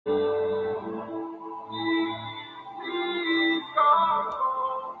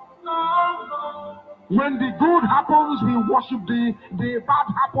When the good happens, we worship thee. The bad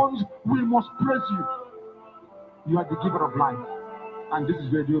happens, we must praise you. You are the giver of life. And this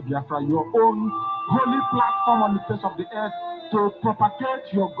is Radio Biafra, your own holy platform on the face of the earth to propagate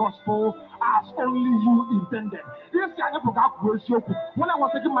your gospel as only you intended. This year, when I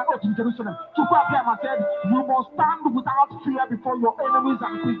was taking my oath in Jerusalem, I said, you must stand without fear before your enemies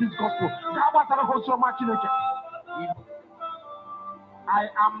and preach this gospel. I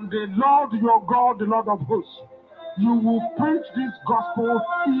am the Lord your God, the Lord of hosts. You will preach this gospel.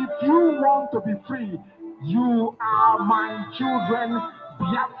 If you want to be free, you are my children.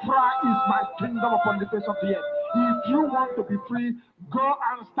 Biafra is my kingdom upon the face of the earth. If you want to be free, go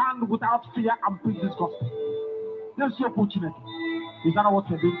and stand without fear and preach this gospel. That's your opportunity. Is that what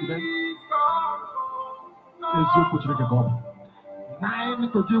you're doing today? That's your opportunity, God. 9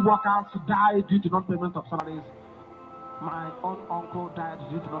 Kogi workers died due to non-payment of salaries. My own uncle died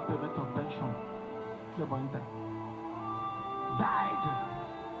due to non-payment of pension. Died.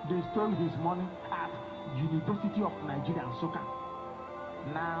 They stole his money at University of Nigeria and Soka.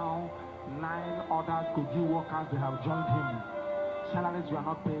 Now, 9 other Kogi workers, they have joined him. Salaries were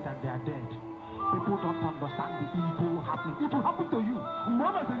not paid and they are dead. People don't understand the evil happening. It will happen to you.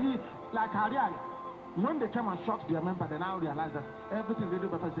 Like Ariel, when they came and shot their member, they now realize that everything they do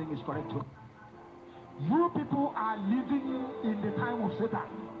by saying is correct too. You people are living in the time of Satan.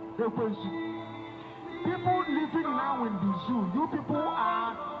 People living now in the zoo. You people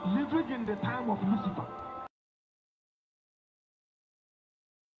are living in the time of Lucifer.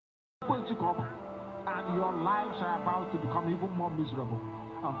 And your lives are about to become even more miserable.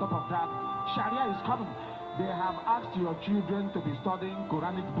 On top of that, Sharia is coming. They have asked your children to be studying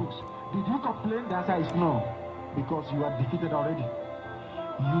Quranic books. Did you complain? The answer is no. Because you are defeated already.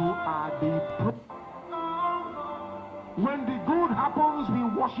 You are the When the good happens, we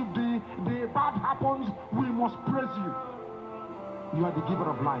worship thee. The bad happens, we must praise you. You are the giver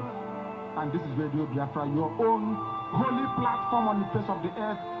of life. And this is Radio Biafra, your own holy platform on the face of the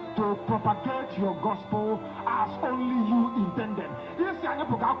earth to propagate your gospel as only you intended. This year,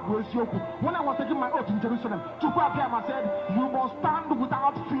 when I was taking my oath in Jerusalem, I said, you must stand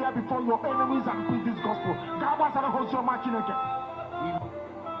without fear before your enemies and preach this gospel.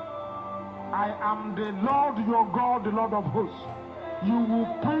 I am the Lord your God, the Lord of hosts. You will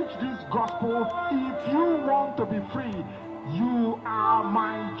preach this gospel. If you want to be free, you are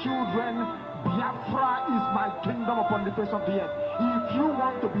my children. Biafra is my kingdom upon the face of the earth. If you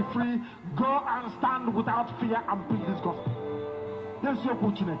want to be free, go and stand without fear and preach this gospel. That's your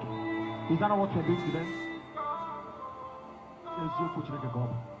opportunity. Is that what you're doing today? That's your opportunity, God.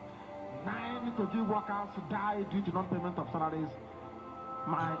 9 Kogi workers died due to non-payment of salaries.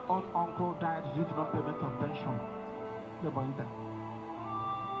 My own uncle died due to non-payment of pension.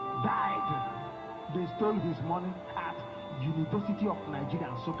 Died. They stole his money at University of Nigeria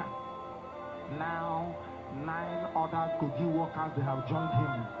and Soka. Now, 9 other Kogi workers, they have joined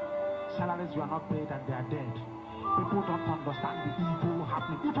him. Salaries were not paid and they are dead. People don't understand the evil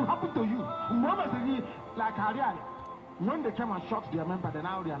happening. It will happen to you. Like Ariel, when they came and shot their member, they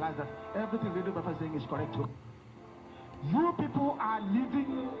now realize that everything they do by saying is correct too. You people are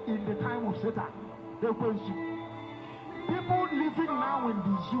living in the time of Satan. People living now in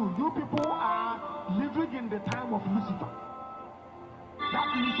the zoo. You people are living in the time of Lucifer.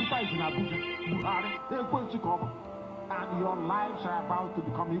 That Lucifer is in Abuja, Buhari, and your lives are about to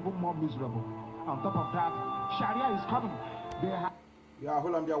become even more miserable. On top of that, Sharia is coming. Yeah,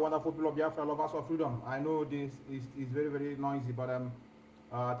 hold on, dear wonderful people of Biafra, lovers of freedom. I know this is very, very noisy, but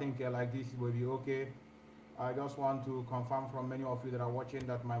I think like this will be okay. I just want to confirm from many of you that are watching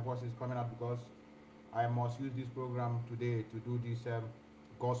that my voice is coming up because I must use this program today to do this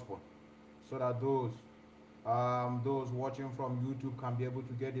gospel, so that those watching from YouTube can be able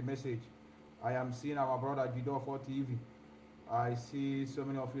to get the message. I am seeing our brother Jido for TV. I see so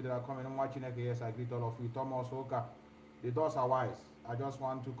many of you that are coming and watching. Yes, I greet all of you. Thomas Oka, the doors are wise. I just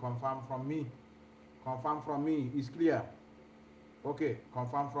want to confirm from me. Confirm from me. It's clear. Okay,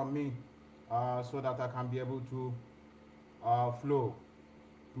 confirm from me. So that I can be able to flow.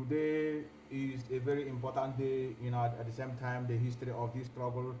 Today is a very important day, at the same time, the history of this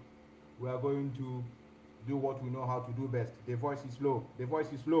struggle. We are going to do what we know how to do best. The voice is low. The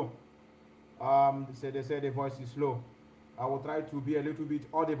voice is low. They say the voice is low. I will try to be a little bit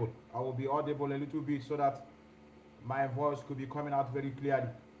audible. I will be audible a little bit so that my voice could be coming out very clearly.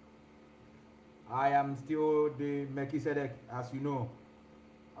 I am still the Melchizedek, as you know.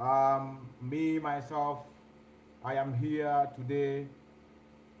 Me, myself, I am here today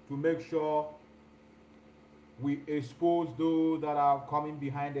to make sure we expose those that are coming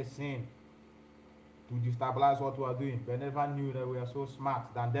behind the scene, to destabilize what we are doing. They never knew that we are so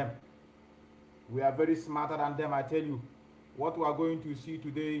smart than them. We are very smarter than them, I tell you. What we are going to see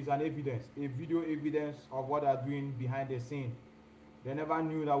today is an evidence, a video evidence of what they are doing behind the scene. They never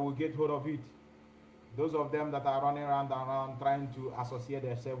knew that we'll get hold of it. Those of them that are running around and around trying to associate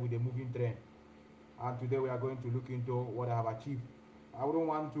themselves with a moving train. And today we are going to look into what they have achieved. I wouldn't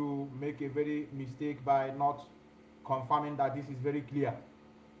want to make a very mistake by not confirming that this is very clear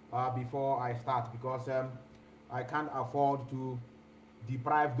before I start, because I can't afford to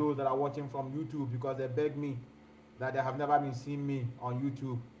deprive those that are watching from YouTube because they beg me that they have never been seeing me on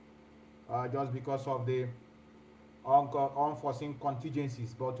YouTube just because of the unforeseen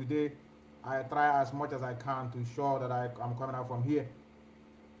contingencies. But today I try as much as I can to show that I'm coming out from here.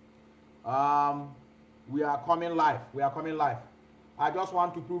 We are coming live. We are coming live. I just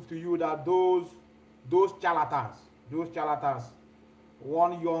want to prove to you that those charlatans,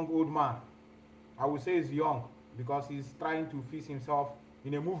 one young old man, I would say he's young because he's trying to fix himself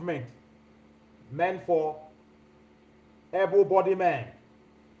in a movement meant for able-bodied men.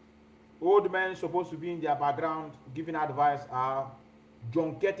 Old men supposed to be in their background giving advice are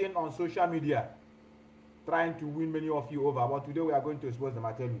junketing on social media, trying to win many of you over. But today we are going to expose them,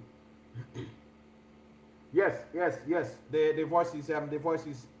 I tell you. Yes. The voice is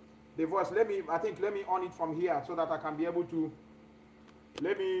let me on it from here so that I can be able to.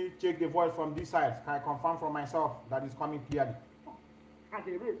 Let me check the voice from this side. Can I confirm from myself that it's coming clearly? As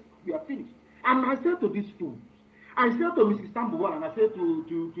a race, we are finished. And I said to these fools, I said to Mrs. Tambuwal, and I said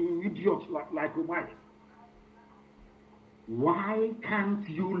to idiots like Umar, why can't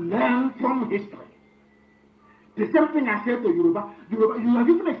you learn from history? The same thing I said to Yoruba, you have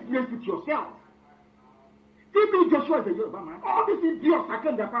even experienced it yourself. TB Joshua is a Yoruba man. All these idiots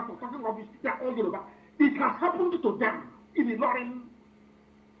are their pastor talking rubbish, they're all Yoruba. It has happened to them in Ilorin.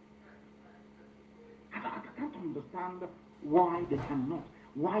 I can't understand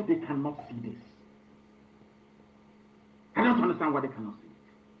why they cannot see this. I don't understand why they cannot see it.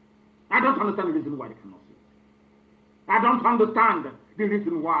 I don't understand the reason why they cannot see it. I don't understand the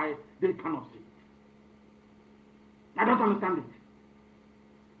reason why they cannot see it. I don't understand it.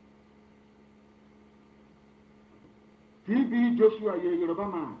 TB Joshua, a Yoruba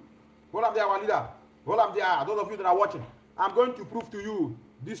man. Hold up there, our leader. Hold up there, those of you that are watching. I'm going to prove to you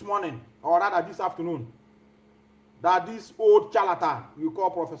this morning, or rather this afternoon, that this old charlatan you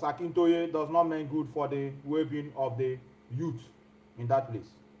call Professor Akintoye does not mean good for the well-being of the youth in that place.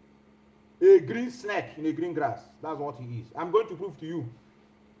 A green snake in a green grass. That's what he is. I'm going to prove to you.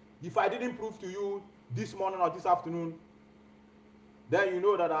 If I didn't prove to you this morning or this afternoon, then you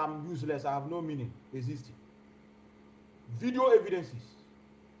know that I'm useless. I have no meaning existing. Video evidences.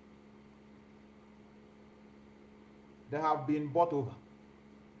 They have been bought over.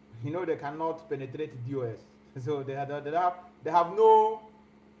 You know they cannot penetrate DOS. So they have no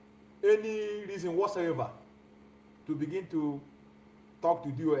any reason whatsoever to begin to talk to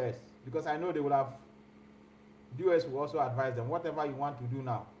DOS, because I know they will have, DOS will also advise them, whatever you want to do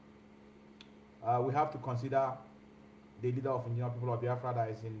now, we have to consider the leader of Indian people of Biafra that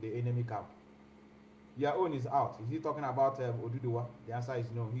is in the enemy camp. Your own is out. Is he talking about Oduduwa? The answer is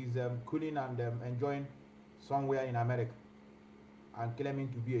no. He's cooling and enjoying somewhere in America and claiming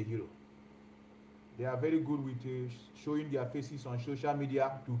to be a hero. They are very good with showing their faces on social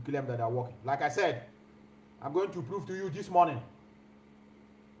media to claim that they are working. Like I said, I'm going to prove to you this morning,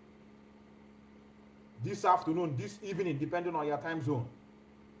 this afternoon, this evening, depending on your time zone,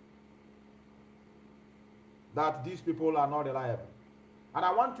 that these people are not reliable. And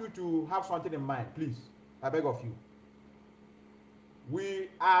I want you to have something in mind, please. I beg of you. We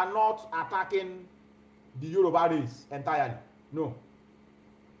are not attacking the Yoruba race entirely. No.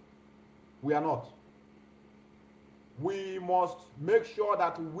 We are not. We must make sure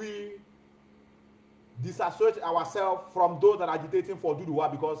that we disassociate ourselves from those that are agitating for Duduwa,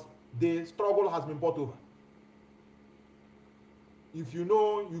 because the struggle has been brought over. If you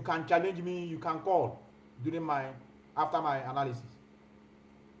know you can challenge me, you can call after my analysis.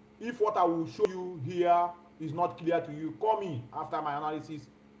 If what I will show you here is not clear to you, call me after my analysis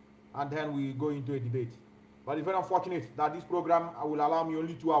and then we go into a debate. But it's very unfortunate that this program will allow me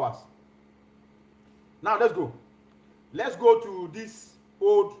only 2 hours. Now let's go. Let's go to this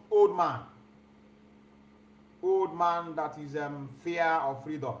old man. Old man that is fear of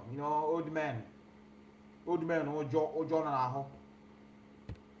freedom. You know, old man. Ojo.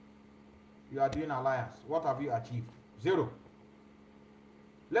 You are doing alliance. What have you achieved? 0.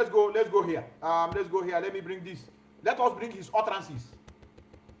 Let's go here. Let me bring this. Let us bring his utterances.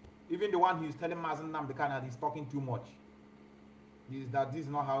 Even the one he's telling Mazi Nnamdi is talking too much. is that this is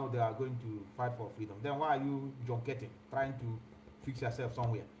not how they are going to fight for freedom. Then why are you junketing, trying to fix yourself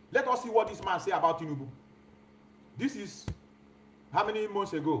somewhere? Let us see what this man say about Tinubu. This is how many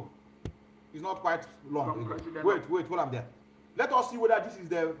months ago? It's not quite long ago. Wait, hold on there. Let us see whether this is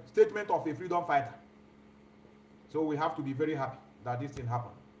the statement of a freedom fighter. So we have to be very happy that this thing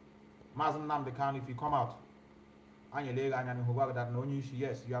happened. Mazi Nnamdi Kanu, if you come out, and you that no news,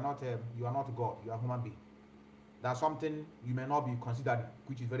 yes, you are not God, you are a human being. That's something you may not be considering,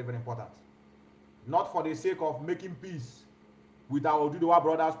 which is very, very important. Not for the sake of making peace with our Oduduwa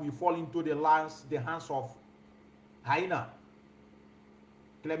brothers, we fall into the hands of hyena,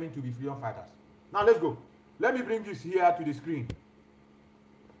 claiming to be freedom fighters. Now let's go. Let me bring this here to the screen.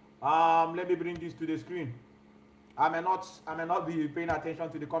 Let me bring this to the screen. I may not be paying attention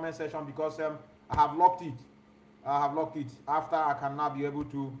to the comment section because I have locked it. After I can now be able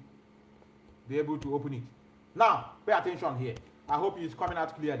to open it. Now pay attention here. I hope it's coming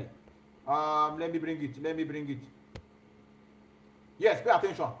out clearly. Let me bring it. Yes, pay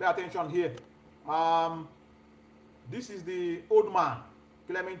attention here. This is the old man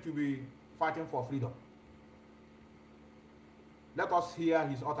claiming to be fighting for freedom. Let us hear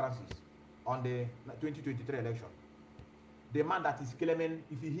his utterances on the 2023 election. The man that is claiming,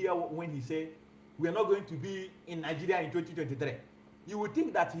 if you hear when he say, we are not going to be in Nigeria in 2023, you would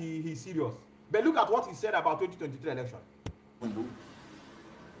think that he's serious. But look at what he said about 2023 election.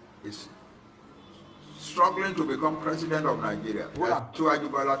 Is struggling to become president of Nigeria. Bola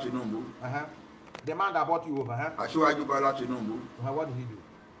Tinubu. The man that brought you over. Bola Tinubu. What did he do?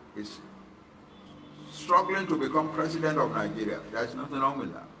 Is struggling to become president of Nigeria. There's nothing wrong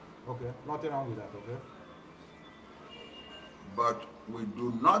with that. Okay, nothing wrong with that, okay. But we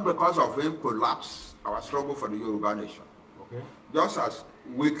do not, because of him, collapse our struggle for the Yoruba nation. Okay. Just as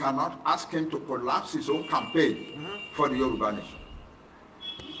we cannot ask him to collapse his own campaign for the Yoruba nation.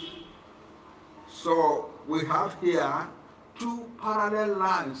 So we have here two parallel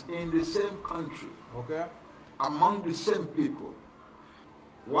lines in the same country, okay, among the same people.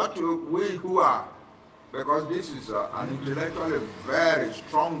 What we who are, because this is an intellectually very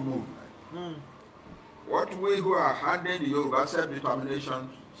strong movement, what we who are handling the Yoruba self-determination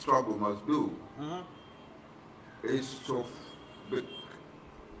struggle must do is to be,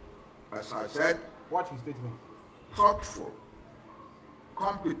 as I said, watch his statement, thoughtful,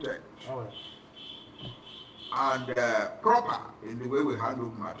 competent, and proper in the way we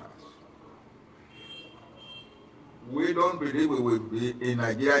handle matters. We don't believe we will be in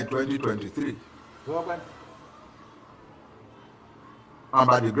Nigeria in 2023. And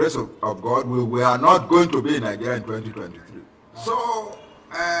by the grace of God, we are not going to be in Nigeria in 2023. So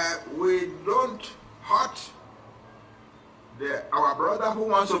we don't hurt our brother who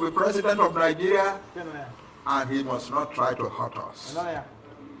wants to be president of Nigeria, and he must not try to hurt us.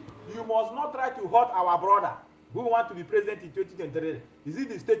 You must not try to hurt our brother who wants to be president in 2023. Is it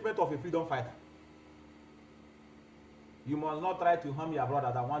the statement of a freedom fighter? You must not try to harm your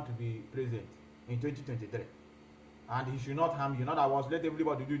brother that wants to be president in 2023. And he should not harm you. In other words, let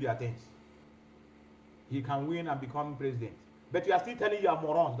everybody do their things. He can win and become president. But you are still telling your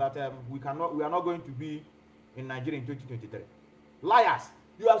morons that we are not going to be in Nigeria in 2023. Liars.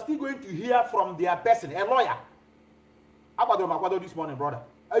 You are still going to hear from their person, a lawyer. Akwado this morning, brother.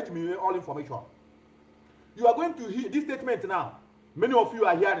 Give me all information. You are going to hear this statement now. Many of you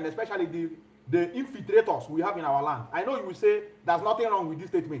are hearing, especially the infiltrators we have in our land. I know you will say there's nothing wrong with this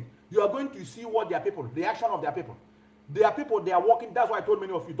statement. You are going to see what their people, the action of their people. Their people, they are working. That's why I told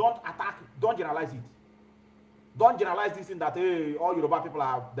many of you, don't attack, don't generalize it. Don't generalize this in that, hey, all Yoruba people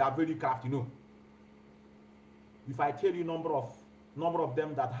are very crafty. No. If I tell you number of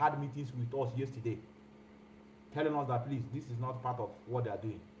them that had meetings with us yesterday, telling us that please, this is not part of what they are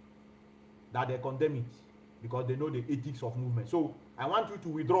doing, that they condemn it because they know the ethics of movement. So I want you to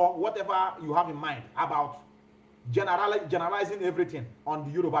withdraw whatever you have in mind about generalizing everything on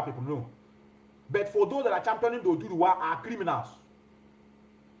the Yoruba people. No. But for those that are championing the Oduduwa are criminals.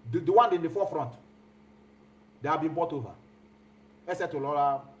 The one in the forefront, they have been bought over. Except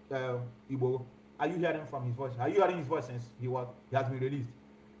Laura Igbo. Are you hearing from his voice? Are you hearing his voice since he has been released?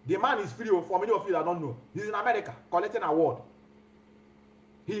 The man is free. For many of you that don't know, he's in America collecting an award.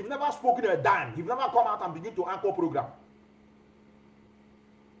 He's never spoken a dime. He's never come out and begin to anchor program.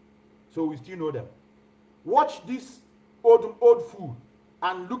 So we still know them. Watch this old fool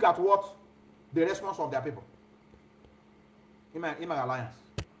and look at what the response of their people. In my alliance.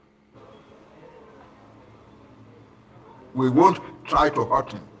 We won't try to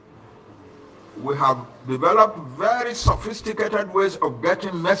hurt him. We have developed very sophisticated ways of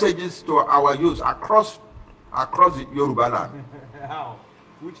getting messages to our youth across across the Yoruba land. How?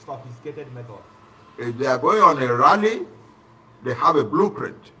 Which sophisticated method? If they are going on a rally, they have a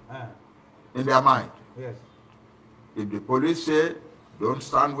blueprint in their mind. Yes. If the police say, don't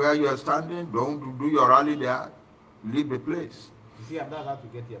stand where you are standing, don't do your rally there, leave the place. You see, that's how to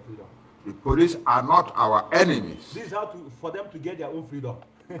get their freedom. The police are not our enemies. This is how for them to get their own freedom.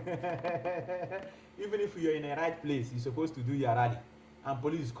 Even if you're in the right place, you're supposed to do your rally, and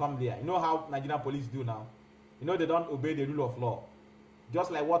police come there. You know how Nigerian police do now? You know they don't obey the rule of law. Just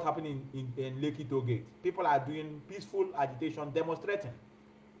like what happened in Lekki Toll Gate. People are doing peaceful agitation, demonstrating.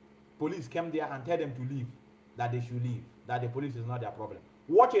 Police came there and tell them to leave, that they should leave, that the police is not their problem.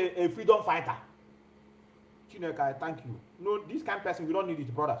 Watch a freedom fighter. Chineke, thank you. No, this kind of person, we don't need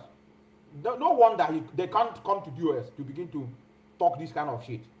it, brothers. No wonder they can't come to the US to begin to talk this kind of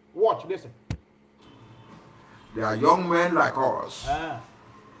shit. Watch, listen. There are young men like us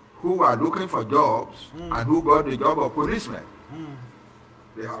who are looking for jobs and who got the job of policemen.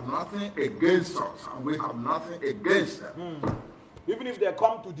 They have nothing against us, and we have nothing against them. Even if they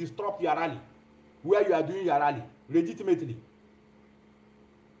come to disrupt your rally, where you are doing your rally, legitimately,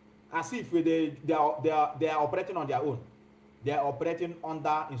 as if they are operating on their own, they are operating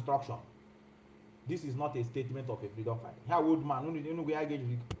under instruction. This is not a statement of a freedom fight. Here, old man,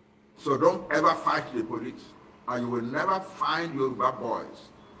 so don't ever fight the police, and you will never find Yoruba boys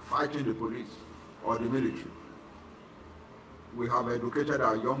fighting the police or the military. We have educated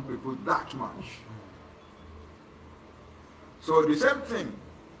our young people that much. So the same thing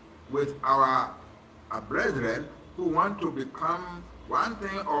with our brethren who want to become one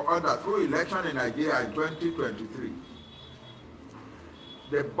thing or other through election in Nigeria in 2023.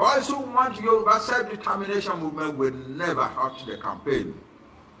 The boys who want Yoruba self-determination movement will never hurt the campaign.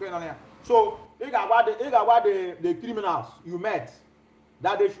 So, the criminals you met,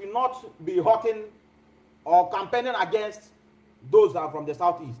 that they should not be hurting or campaigning against those that are from the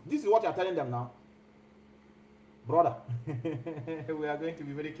southeast. This is what you're telling them now. Brother, we are going to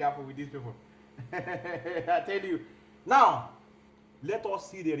be very careful with these people. I tell you. Now, let us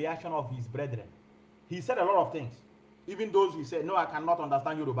see the reaction of his brethren. He said a lot of things. Even those who said, no, I cannot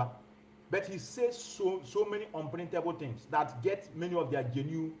understand Yoruba. But he says so many unprintable things that get many of their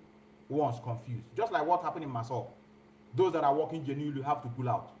genuine ones confused. Just like what happened in Massaw. Those that are working genuinely have to pull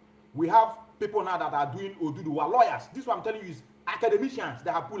out. We have people now that are doing Oduduwa, lawyers. This one I'm telling you is academicians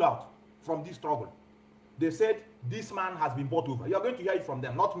that have pulled out from this struggle. They said, this man has been bought over. You're going to hear it from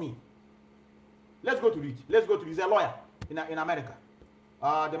them, not me. Let's go to it. Let's go to it. He's a lawyer in America.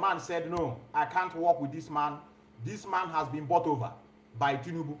 The man said, no, I can't work with this man. This man has been bought over by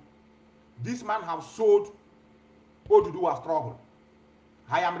Tinubu. This man has sold Oduduwa struggle.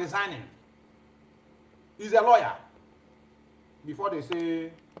 I am resigning. He's a lawyer. Before they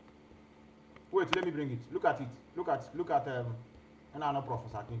say, wait, let me bring it. Look at it. Look at and I'm not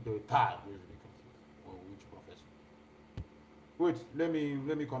professor. I think the tie. Or which professor? Wait, let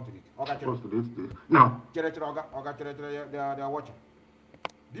me come to it. Okay, now they are watching.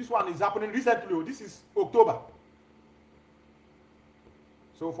 This one is happening recently. This is October.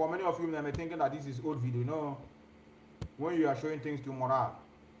 So for many of you, they may thinking that this is old video. No, when you are showing things to morale.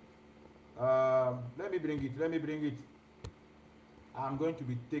 Let me bring it. I'm going to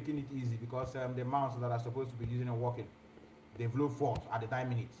be taking it easy because the mouse that I'm supposed to be using and working, they've low fault at the 9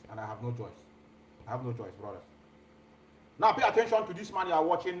 minutes, and I have no choice. I have no choice, brothers. Now pay attention to this man you are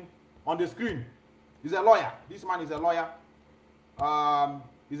watching on the screen. He's a lawyer. This man is a lawyer.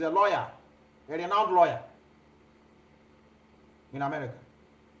 He's a lawyer, a renowned lawyer in America,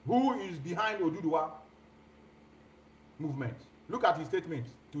 who is behind Oduduwa movement. Look at his statement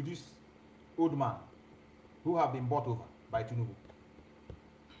to this old man who have been bought over by Tinubu.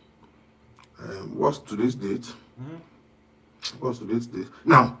 What's today's date? What's today's date?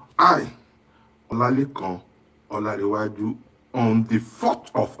 Now, I, Olalekan Olarewaju, on the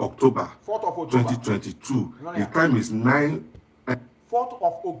 4th of October, 2022, the time is 9. 4th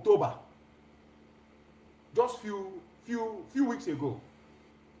of October, just few weeks ago,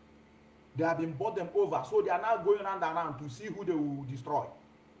 they have been bought them over, so they are now going round and round to see who they will destroy.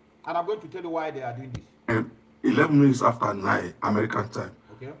 And I'm going to tell you why they are doing this. 11 minutes after 9 American time,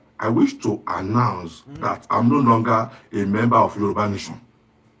 okay, I wish to announce that I'm no longer a member of Yoruba Nation.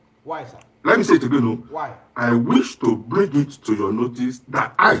 Why, sir? Let me say it again. No. Why? I wish to bring it to your notice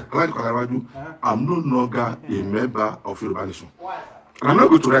that I, am no longer a member of Yoruba Nation. Why, sir? And I'm not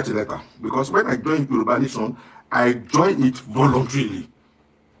going to write a letter because when I joined Yoruba Nation, I joined it voluntarily.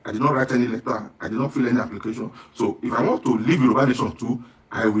 I did not write any letter. I did not fill any application. So if I want to leave Yoruba Nation too,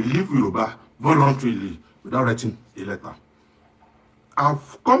 I will leave Yoruba voluntarily without writing a letter.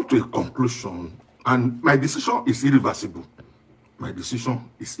 I've come to a conclusion And my decision is irreversible. My decision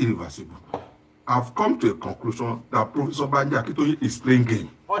is irreversible. I've come to a conclusion that Professor Banji Akintoye is playing game.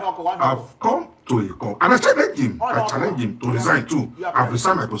 I've come to a conclusion, and I challenge him to resign too. I've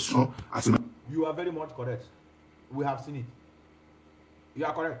resigned my position as a... You are very much correct. We have seen it. You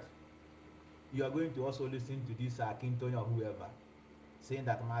are correct. You are going to also listen to this Akintoye or whoever saying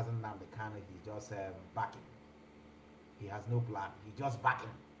that Mazi Nnamdi Kanu is just backing. He has no plan. He's just backing.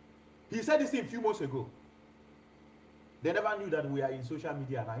 He said this thing a few months ago. They never knew that we are in social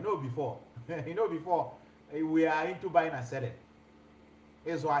media now. Before. Before we are into buying and selling.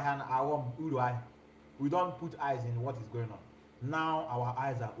 It's why we don't put eyes in what is going on. Now our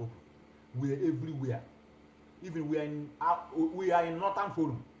eyes are open. We are everywhere. Even we are in Northern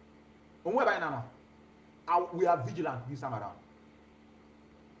Forum. We are vigilant this time around.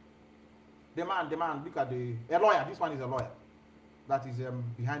 The man, look at a lawyer. This one is a lawyer that is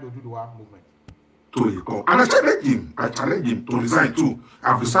behind the Oduduwa movement. And I challenge him to resign too.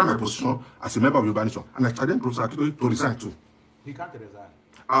 I've resigned my position as a member of the Yoruba Nation, and I challenge Professor Akintoye to resign too. He can't resign.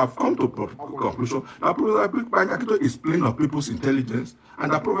 I've come to a conclusion that Professor Banji Akintoye is playing on people's intelligence,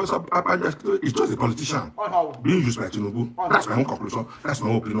 and that Professor Banji Akintoye is just a politician being used by Tinubu. That's my own conclusion. That's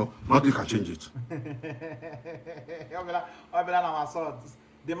my own opinion. Nothing can change it.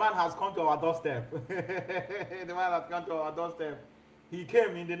 The man has come to our doorstep. The man has come to our doorstep. He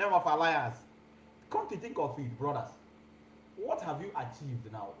came in the name of alliance. Come to think of it, brothers. What have you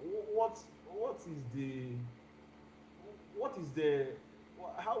achieved now? What is the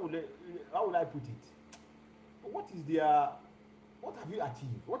how will I put it? What have you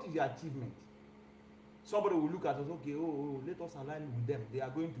achieved? What is your achievement? Somebody will look at us, okay, let us align with them. They are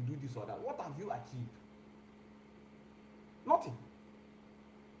going to do this or that. What have you achieved? Nothing.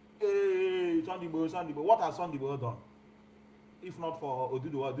 Hey, Sunday, what has Sunday done? If not for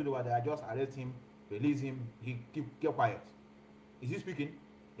Oduduwa, they just arrest him, release him, he keep quiet. Is he speaking?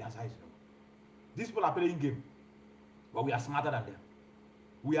 The answer is no. These people are playing game, but we are smarter than them.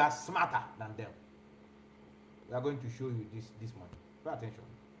 We are smarter than them. We are going to show you this morning. Pay attention.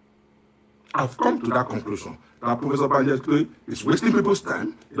 I've come to that conclusion that Professor Banji Akintoye is wasting people's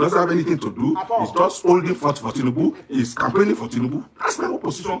time. He doesn't have anything to do. He's just holding forth for Tinubu. He's campaigning for Tinubu. That's my own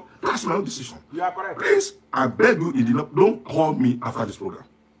position. That's my own decision. You are correct. Please, I beg you, don't call me after this program.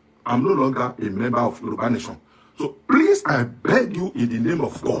 I'm no longer a member of Yoruba Nation. So please, I beg you in the name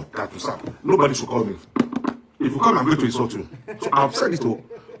of God that you serve. Nobody should call me. If you come, I'm going to insult you. So I've said it all.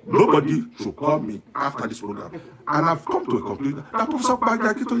 Nobody should call me after this program. And I've come to a conclusion that Professor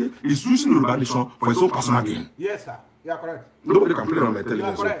Banji Akintoye is using Yoruba Nation for his own personal gain. Yes, sir. You are correct. Nobody can play on my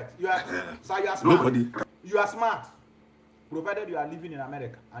intelligence. You are correct. You are smart. Nobody. You are smart. Provided you are living in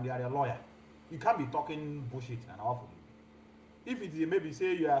America and you are a lawyer. You can't be talking bullshit and awful. If it is maybe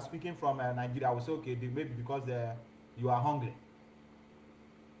say you are speaking from Nigeria, I will say okay, maybe because you are hungry.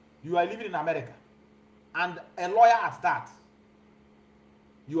 You are living in America and a lawyer at that.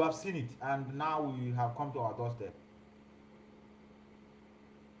 You have seen it, and now we have come to our doorstep.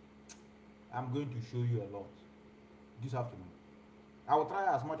 I'm going to show you a lot this afternoon. I will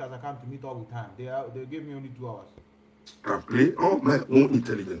try as much as I can to meet all the time. They gave me only 2 hours. I play on my own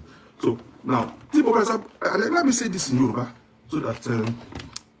intelligence. So now, let me say this in Yoruba so that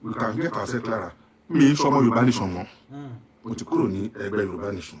we can get ourselves clearer. Me, someone Yoruba Nation. Mo ti kúrò ní ẹgbẹ́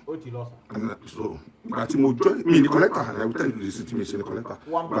Yorùbá Nation. So ìgbà tí mo join mi ní collector, and I will tell you this thing, mi ṣe ní collector.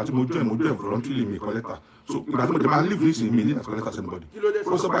 Ìgbà tí mo join voluntarily mi collector. So ìgbà tí mo dey ma live this in mi ní collector anybody.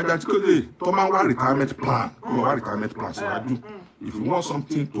 Professor Banji Akintoye tó máa wá retirement plan. Retirement plan síwájú. If you want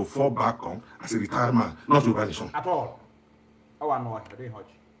something to fall back on as a retirement, not Yoruba Nation. At all. I know I dey hot.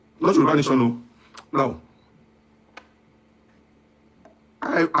 Not Yoruba Nation, no. Now,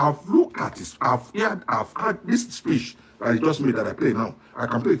 I've looked at this. I've had this speech that I just made that I play now. I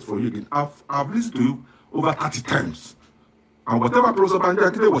can play it for you again. I've listened to you over 30 times. And whatever Professor Banji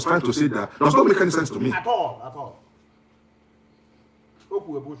Akintoye was trying to say there does not make any sense to me. At all.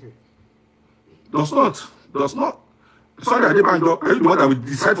 Bullshit. Does not. Sorry, Adebanjo, are you the one that will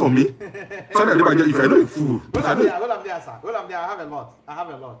decide for me? Sorry, Adebanjo, if I know a fool. Hold on there, sir. I have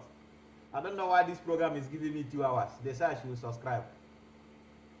a lot. I don't know why this program is giving me 2 hours. They say I should subscribe.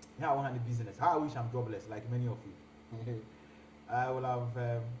 Yeah, I want the business. How I wish I'm jobless like many of you. I will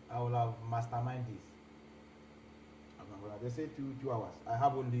have mastermind this. They say 2 hours. I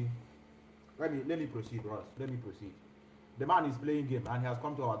have only. Let me proceed, Ross. Let me proceed. The man is playing game and he has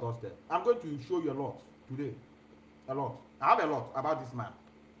come to our doorstep. I'm going to show you a lot today. A lot. I have a lot about this man.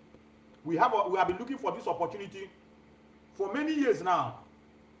 We have been looking for this opportunity for many years now.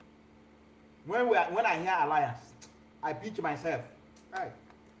 When I hear alliance, I pinch myself. Hey.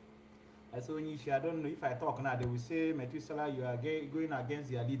 I said, I don't know if I talk now, they will say, Methuselah, you are going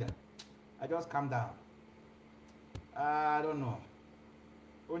against your leader. I just calm down. I don't know.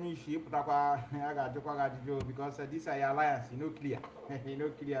 Only sheep because this is alliance, clear.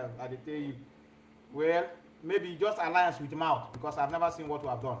 Clear. I tell you. Well, maybe just alliance with mouth because I've never seen what you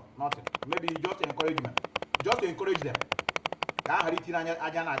have done. Nothing. Maybe just encouragement. Just to encourage them. Our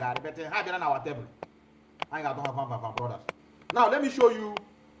table. I don't have one of our brothers. Now let me show you.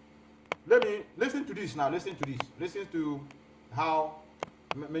 Let me listen to this now. Listen to this. Listen to how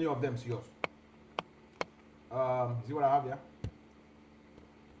many of them see us. See what I have here?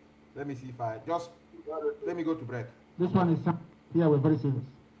 Let me see if I just let me go to break. This one is here. We're very serious.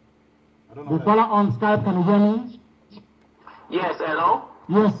 I don't know. The caller on Skype, can you hear me? Yes, hello?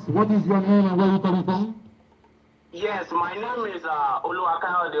 Yes, what is your name and where are you coming from? Yes, my name is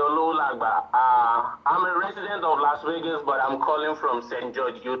Oluwakayode Olulagba. I'm a resident of Las Vegas, but I'm calling from St.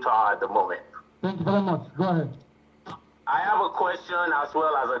 George, Utah at the moment. Thank you very much. Go ahead. I have a question as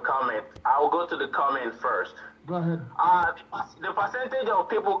well as a comment. I will go to the comment first. Go ahead. The percentage of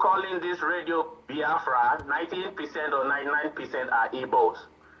people calling this radio Biafra, 98% or 99% are Igbos.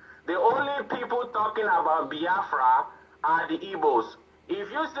 The only people talking about Biafra are the Igbos.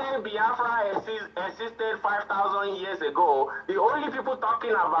 If you say Biafra existed 5,000 years ago, the only people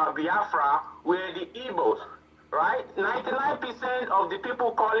talking about Biafra were the Igbos, right? 99% of the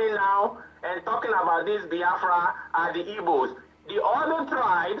people calling now and talking about this Biafra are the Igbos. The other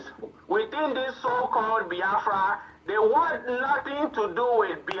tribes within this so-called Biafra, they want nothing to do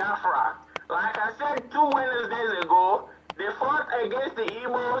with Biafra. Like I said 2 Wednesdays ago, they fought against the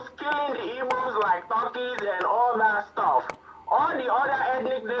Igbos, killing the Igbos like turkeys and all that stuff. All the other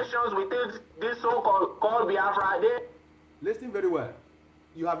ethnic nations within this so-called Biafra, they... Listen very well.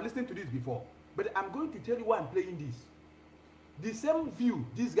 You have listened to this before. But I'm going to tell you why I'm playing this. The same view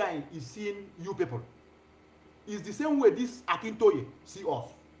this guy is seeing you people is the same way this Akintoye see us.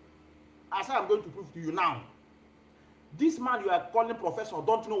 As I'm going to prove to you now. This man you are calling professor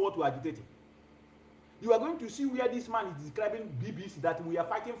don't know what you are agitating. You are going to see where this man is describing BBC that we are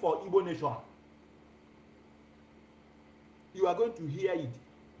fighting for Igbo nation. You are going to hear it.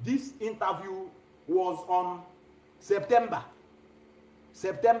 This interview was on September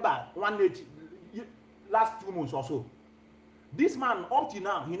 1 last 2 months or so. This man up till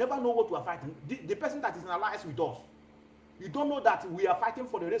now, he never know what we are fighting. The person that is in alliance with us, you don't know that we are fighting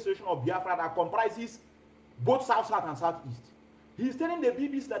for the restoration of Biafra that comprises both South and Southeast. He is telling the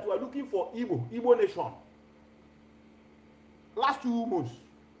BBC that we are looking for Igbo nation. Last 2 months.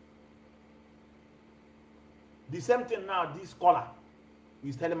 The same thing now, this scholar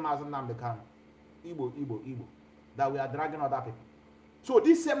is telling Mazi Nnamdi Kanu, Igbo, that we are dragging other people. So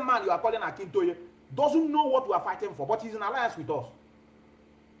this same man you are calling Akintoye doesn't know what we are fighting for, but he's in alliance with us.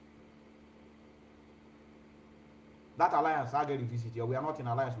 That alliance, I get visit here. We are not in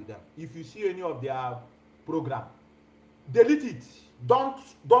alliance with them. If you see any of their program, delete it. Don't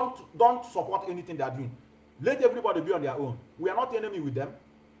support anything they are doing. Let everybody be on their own. We are not enemy with them,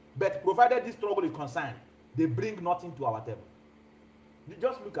 but provided this struggle is concerned, they bring nothing to our table.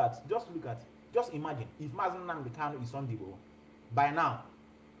 Just imagine if Mazi Nnamdi Kanu is on the board, by now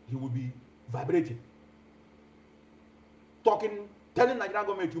he will be vibrating, telling Nigerian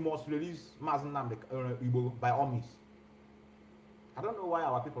government you must release Mazi Nnamdi Igbo by all means. I don't know why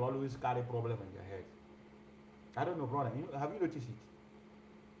our people always carry problem in their head. I don't know, brother. Have you noticed it?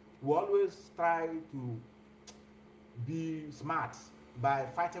 We always try to be smart by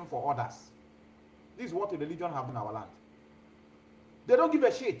fighting for others. This is what the religion have in our land. They don't give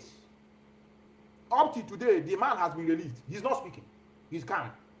a shit. Up to today, the man has been released. He's not speaking. He's calm.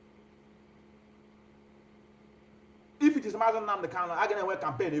 If it is Mazi Nnamdi Kanu, I can wear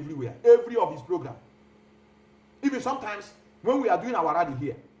campaign everywhere. Every of his program. Even sometimes, when we are doing our rally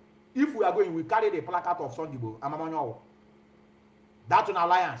here, if we are going, we carry the placard of Sondibo, Amamonyo. That's an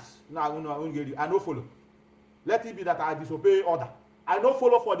alliance. I no follow. Let it be that I disobey order. I no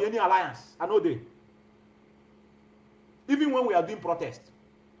follow for any alliance. I know they. Even when we are doing protest,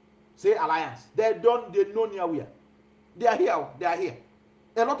 say alliance, they know near where. They are here.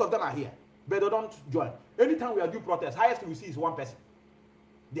 A lot of them are here, but they don't join. Anytime we are doing protest, highest we see is one person.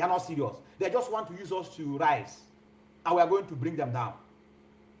 They are not serious. They just want to use us to rise, and we are going to bring them down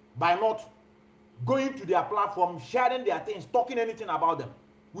by not going to their platform, sharing their things, talking anything about them.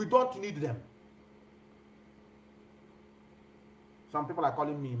 We don't need them. Some people are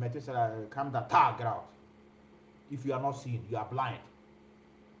calling me, Methuselah, come that tag out. If you are not seeing, you are blind.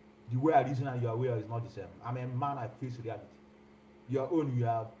 The way I reason and your way is not the same. I'm a man, I face reality. Your own,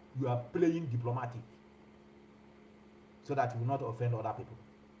 you are playing diplomatic so that you will not offend other people.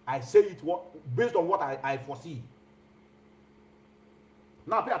 I say it based on what I foresee.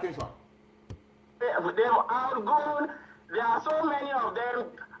 Now pay attention. They've outgrown. There are so many of them.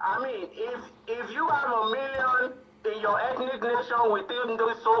 I mean, if you have 1 million in your ethnic nation within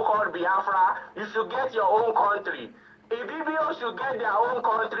this so-called Biafra, you should get your own country. If Ibibio should get their own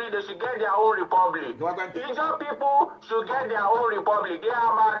country, they should get their own republic. Ijaw people should get their own republic. There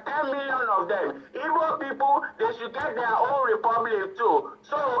are about 10 million of them. Igbo people, they should get their own republic too.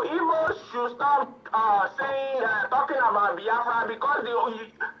 So Igbo should stop talking about Biafra, because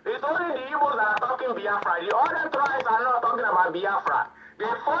it's only the Igbos that are talking Biafra. The other tribes are not talking about Biafra.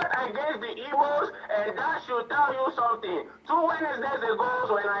 They fought against the Igbos, and that should tell you something. 2 Wednesdays ago,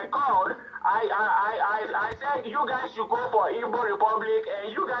 when I called, I said you guys should go for Igbo Republic,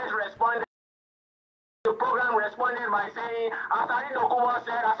 and you guys responded. The program responded by saying, Asari Dokubo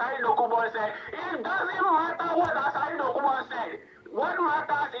said, it doesn't matter what Asari Dokubo said. What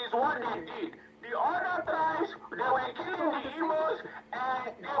matters is what they did. The other tribes, they were killing the Igbos,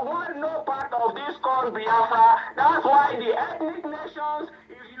 and they want no part of this called Biafra. That's why the ethnic nations,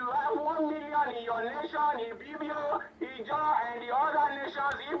 if you have 1 million in your nation, Ibibio, Ijaw, and the other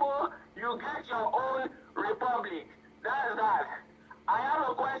nations, Igbo, you get your own republic. That's that. I have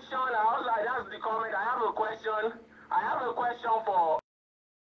a question. That's the comment. I have a question. I have a question for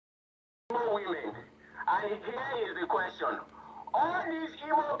Igbo women. And here is the question. All these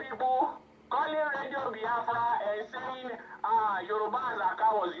Igbo people calling Radio Biafra and saying, Yorubas are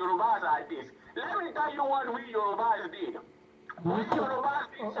cowards, Yorubas are this. Let me tell you what we Yorubas did.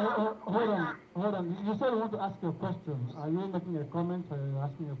 Hold on. You said you want to ask a question. Are you making a comment or are you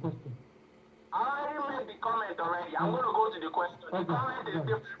asking a question? I already made the comment already. I'm going to go to the question. The comment is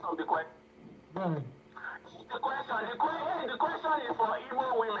different from the question. Go ahead. The question is for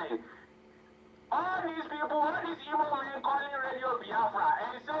Igbo women. All these people, all these Igbo men calling Radio Biafra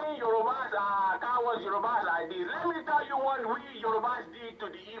and saying Yorubas are cowards, Yorubas are this. Let me tell you what we Yorubas did to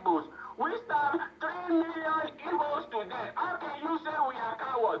the Igbos. We stabbed 3 million Igbos to death. How can you say we are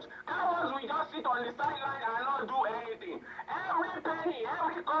cowards? Cowards, we just sit on the sideline and not do anything. Every penny,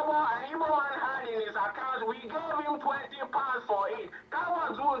 every kobo an Igbo man had in his account, we gave him 20 pounds for it.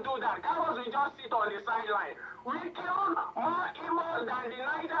 Cowards won't do that. Cowards will just sit on the sideline. We killed more Igbos than the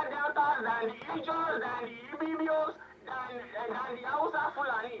Niger Deltas, than the Ijaws, than the Ibibios, than the Hausa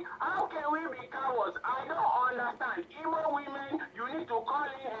Fulani. How can we be cowards? I don't understand. Igbo women, you need to call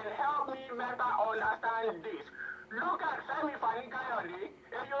in and help me better understand this. Look at Femi Fanikayode,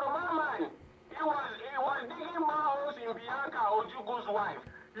 a Yoruba man. He was digging boreholes in Bianca Ojugu's wife.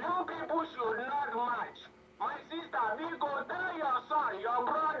 You people should not march. My sister, Biko, tell your son, your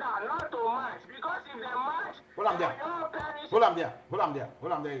brother, not to march, because if they march, Hold on there. Hold on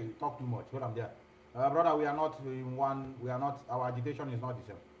there. You talk too much. Hold on there. Brother, we are not in one, our agitation is not the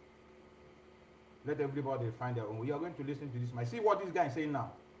same. Let everybody find their own. You are going to listen to this. See what this guy is saying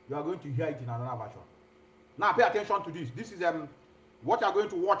now. You are going to hear it in another version. Now pay attention to this. This is what you are going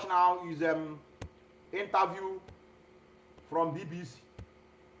to watch now is interview from BBC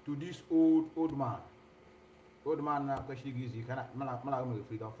to this old man. Old man, you cannot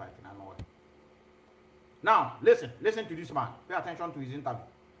freedom fight. Now listen to this man. Pay attention to his interview.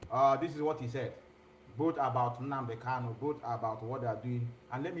 This is what he said, both about Nnamdi Kanu, both about what they are doing,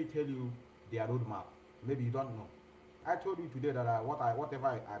 and let me tell you their roadmap. Maybe you don't know. I told you today that whatever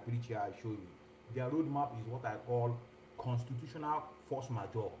I preach here, I show you. Their roadmap is what I call constitutional force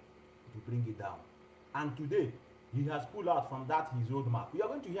majeure to bring it down. And today, he has pulled out from that his roadmap. We are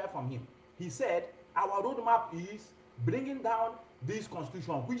going to hear from him. He said, our roadmap is bringing down this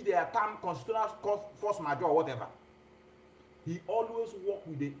constitution, which they are termed constitutional force majeure or whatever. He always works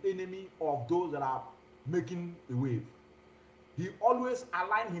with the enemy of those that are making a wave. He always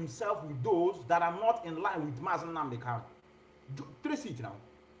aligns himself with those that are not in line with Mazi Nnamdi Kanu. Trace it now.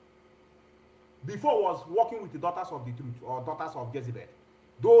 Before was working with the daughters of the truth or daughters of Jezebel.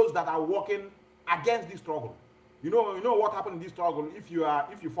 Those that are working against this struggle. You know what happened in this struggle. If you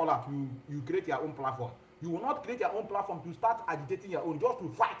fall out, you create your own platform. You will not create your own platform to start agitating your own, just to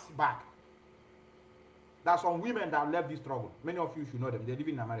fight back. There are some women that left this struggle. Many of you should know them. They live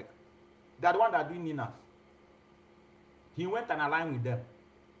in America. They are the ones that are doing Ninas. He went and aligned with them.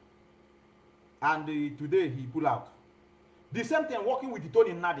 And today he pulled out. The same thing working with the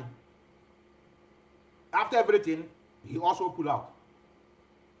Tony Nnamdi. After everything, he also pulled out.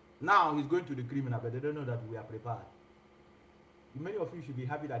 Now he's going to the criminal, but they don't know that we are prepared. Many of you should be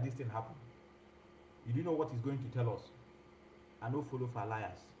happy that this thing happened. You do know what he's going to tell us. I no follow for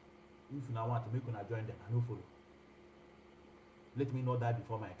liars. If you now want to make una join them, I no follow. Let me not die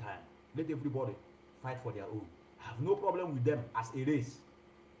before my time. Let everybody fight for their own. I have no problem with them as a race.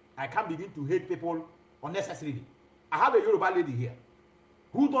 I can't begin to hate people unnecessarily. I have a Yoruba lady here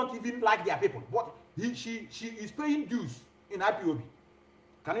who don't even like their people, but she is paying dues in IPOB.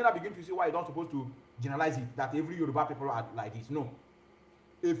 Can you now begin to see why you don't supposed to generalize it that every Yoruba people are like this? No.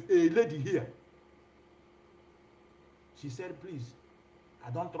 If a lady here, she said, please,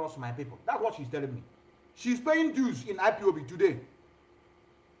 I don't trust my people. That's what she's telling me. She's paying dues in IPOB today.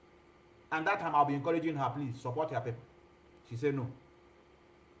 And that time I'll be encouraging her, please, support your people. She said no.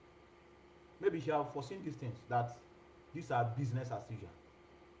 Maybe she has foreseen these things, that these are business as usual.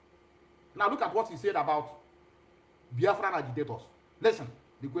 Now look at what he said about Biafran agitators. Listen,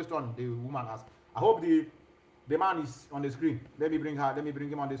 the question the woman asked. I hope the man is on the screen. Let me bring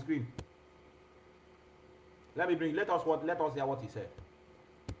him on the screen. Let us hear what he said.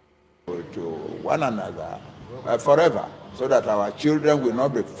 To one another forever, so that our children will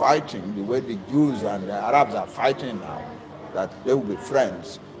not be fighting the way the Jews and the Arabs are fighting now, that they will be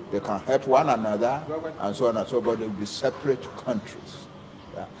friends, they can help one another, and so on and so forth. They will be separate countries.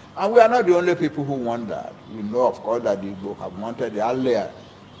 Yeah. And we are not the only people who want that. We know, of course, that the Igbo have wanted the alliance.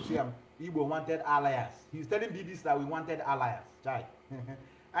 See, Igbo wanted alliance. He's telling me this, that we wanted alliance. Chai.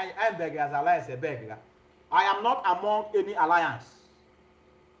 I'm begging as alliance, a beggar. I am not among any alliance.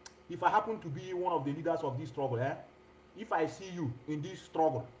 If I happen to be one of the leaders of this struggle, if I see you in this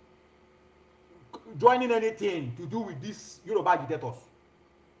struggle, joining anything to do with these Yoruba agitators,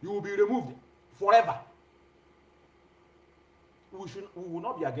 you will be removed forever. We will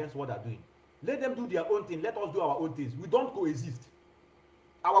not be against what they're doing. Let them do their own thing. Let us do our own things. We don't coexist.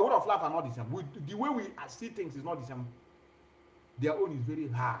 Our way of life are not the same. The way we see things is not the same. Their own is very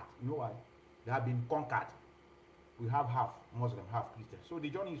hard. You know why? They have been conquered. We have half Muslim, half Christian. So the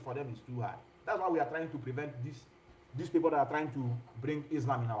journey for them is too hard. That's why we are trying to prevent these people that are trying to bring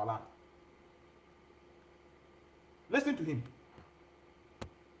Islam in our land. Listen to him.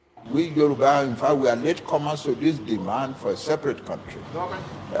 We Yoruba, in fact, we are latecomers to this demand for a separate country.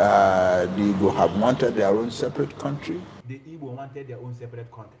 The Igbo have wanted their own separate country. The Igbo wanted their own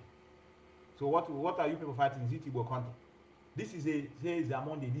separate country. So what are you people fighting? Is it Igbo country? This is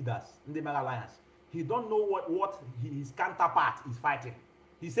among the leaders in the Mega Alliance. He don't know what his counterpart is fighting.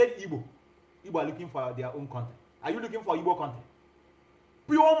 He said Igbo. Igbo are looking for their own country. Are you looking for Igbo country?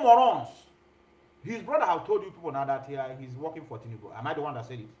 Pure morons. His brother have told you people now that he's working for Tinubu. Am I the one that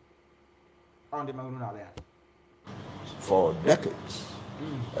said it? On the Maroon Alliance. For decades.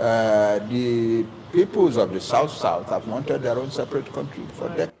 The peoples of the South have wanted their own separate country for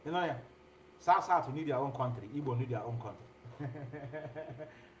decades. You know, South need their own country. Igbo need their own country.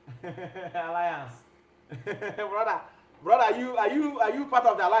 Alliance. brother, are you part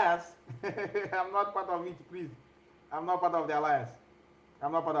of the alliance? I'm not part of it, please. I'm not part of the alliance.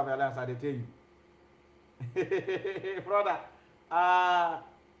 I'm not part of the alliance, I tell you. Brother,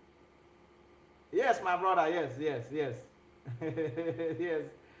 yes, my brother, yes. Yes.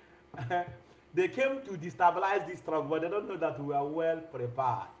 They came to destabilize this struggle, but they don't know that we are well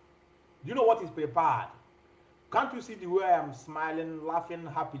prepared. Do you know what is prepared? Can't you see the way I am smiling, laughing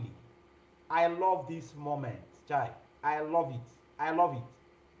happily? I love this moment, Chai. I love it. I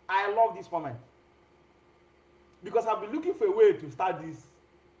love this moment. Because I've been looking for a way to start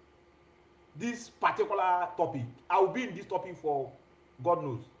this particular topic. I will be in this topic for God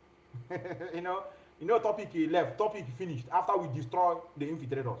knows. you know, topic left, topic finished after we destroy the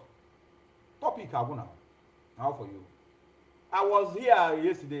infiltrators. Topic Abuna. Now for you. I was here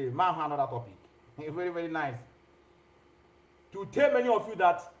yesterday, man, another topic. Very, very nice. To tell many of you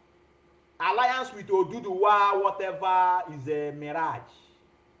that alliance with Oduduwa, whatever, is a mirage.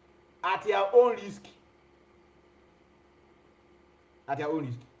 At your own risk. At your own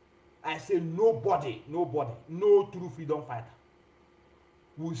risk. I say nobody, no true freedom fighter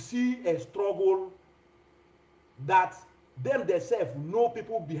will see a struggle that them themselves know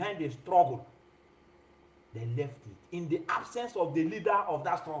people behind the struggle. They left it in the absence of the leader of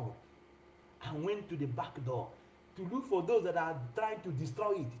that struggle and went to the back door to look for those that are trying to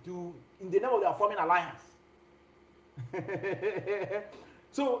destroy it, in the name of their forming alliance.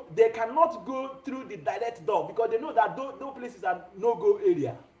 So they cannot go through the direct door because they know that those places are no-go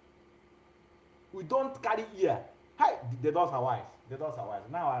area. We don't carry ear. Hi, the doors are wise.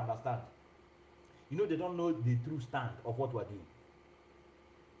 Now I understand. You know, they don't know the true stand of what we're doing.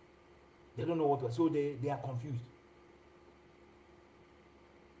 They don't know what we're, so they are confused.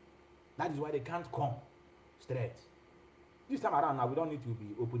 That is why they can't come straight. This time around now, we don't need to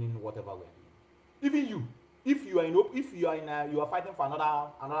be opening whatever we're doing. Even you, if you are fighting for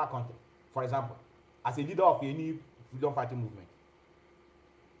another country, for example, as a leader of any freedom fighting movement,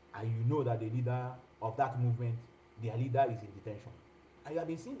 and you know that the leader of that movement, their leader is in detention, And you have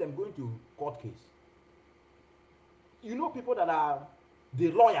been seeing them going to court case. You know people that are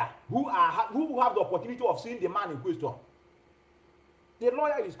the lawyer who have the opportunity of seeing the man in question. The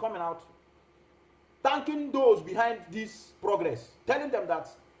lawyer is coming out thanking those behind this progress, telling them that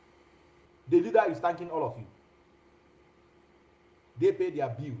the leader is thanking all of you. They pay their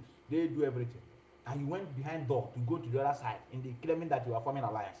bills, they do everything. And you went behind door to go to the other side in the claiming that you are forming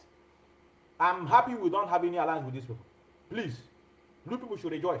alliance. I'm happy we don't have any alliance with these people. Please, blue people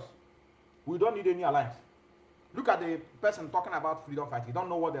should rejoice. We don't need any alliance. Look at the person talking about freedom fight. He don't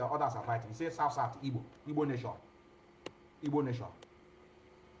know what the others are fighting. He says South, Igbo nation. Igbo nation.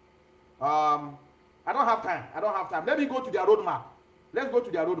 I don't have time. Let me go to their roadmap. Let's go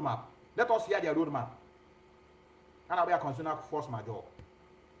to their roadmap. Let us hear their roadmap. And we are considered force majeure.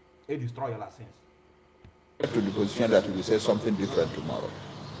 A destroyer license. To the position that we will say something different tomorrow.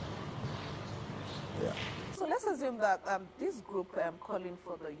 Yeah. So let's assume that this group calling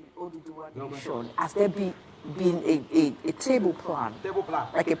for the Oduduwa nation, has there been a table plan? Table plan.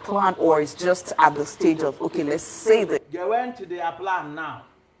 Like a plan, or it's just at the stage of, okay, let's say that. They went to their plan now.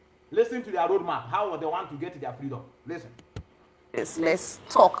 Listen to their roadmap, how they want to get to their freedom. Listen. Yes, let's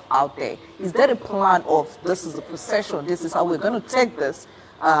talk out there. Is there a plan of this is the procession, this is how we're going to take this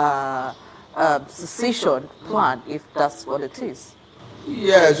secession plan, if that's what it is?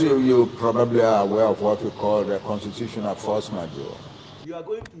 Yes, you probably are aware of what we call the constitutional force majeure. You are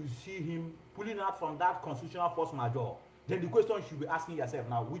going to see him pulling out from that constitutional force majeure. Then the question you should be asking yourself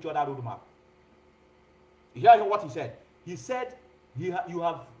now, which other roadmap? Hear what he said. He said, you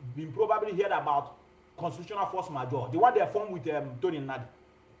have been probably heard about constitutional force majeure, the one they formed with Nnamdi.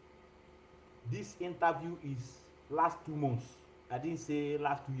 This interview is last 2 months. I didn't say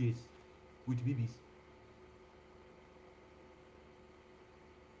last 2 years with BBC.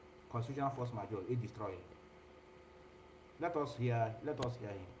 Constitutional force majeure, a destroyer. Let us hear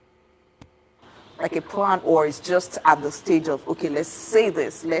him. Like a plan, or it's just at the stage of, okay, let's say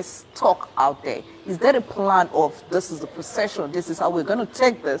this, let's talk out there. Is there a plan of this is the procession, this is how we're going to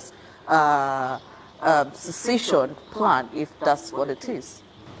take this secession plan, if that's what it is?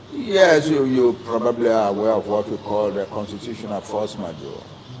 Yes, you probably are aware of what we call the constitutional force majeure,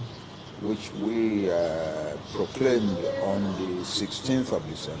 which we proclaimed on the 16th of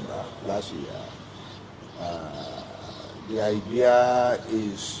December last year. The idea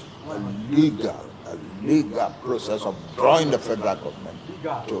is a legal process of drawing the federal government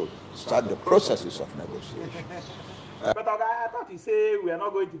to start the processes of negotiation. But I thought you say we are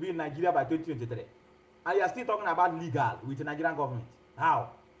not going to be in Nigeria by 2023. And you are still talking about legal with the Nigerian government. How?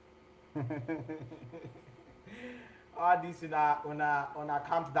 All this on a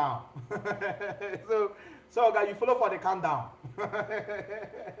countdown. so guys, you follow for the countdown.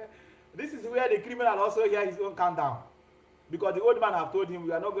 This is where the criminal also hear his own countdown. Because the old man have told him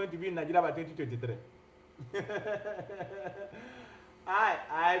we are not going to be in Nigeria by 2023.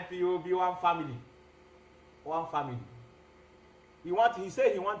 IPOB, one family. One family. He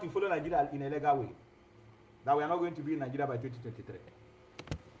said he wants to follow Nigeria in a legal way. That we are not going to be in Nigeria by 2023.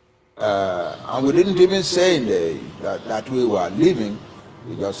 And we didn't even say that we were leaving.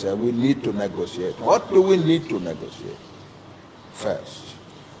 We just said we need to negotiate. What do we need to negotiate? First,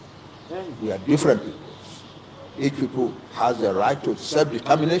 we are different people. Each people has the right to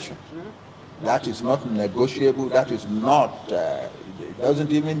self-determination. That is not negotiable. That is not, it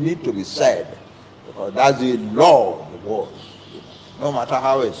doesn't even need to be said. Because that's the law of the world. No matter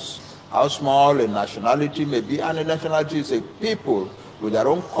how small a nationality may be, and a nationality is a people with their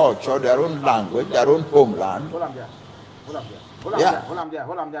own culture, their own language, their own homeland. Hold on there.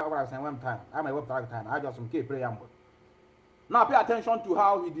 I just some key preamble. Now pay attention to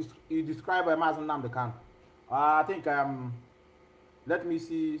how he described Mazi Nnamdi Kanu. I think let me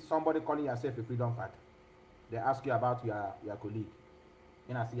see somebody calling yourself a freedom fighter. They ask you about your colleague.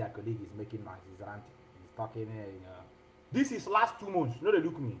 And I see your colleague is making noise, he's ranting, he's talking. This is last 2 months. No, they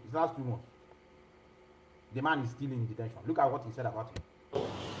look at me. It's last 2 months. The man is still in detention. Look at what he said about him.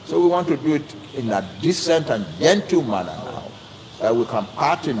 So we want to do it in a decent and gentle manner now, that we can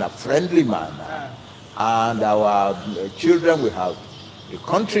part in a friendly manner, and our children will have the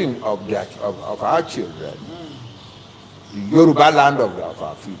country of our children, the Yoruba land of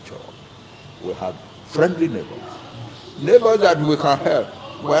our future. We have friendly neighbors, neighbors that we can help.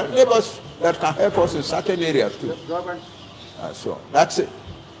 Well, neighbors that can help us in certain areas too. So that's it.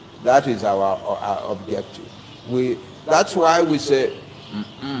 That is our objective. That's why we say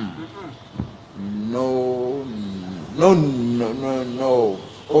no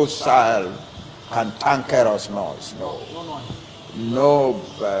hostile cantankerous noise. No,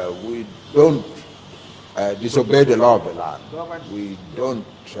 we don't disobey the law of the land. We don't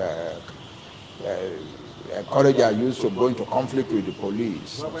encourage our youth to go into conflict with the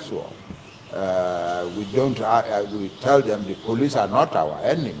police and so on. We don't. We tell them the police are not our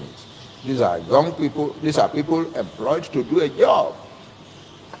enemies. These are young people. These are people employed to do a job,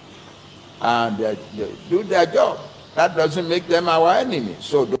 and they do their job. That doesn't make them our enemies.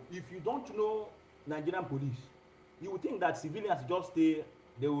 So, if you don't know Nigerian police, you would think that civilians just stay.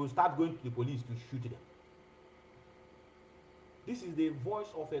 They will start going to the police to shoot them. This is the voice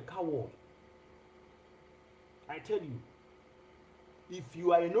of a coward. I tell you. If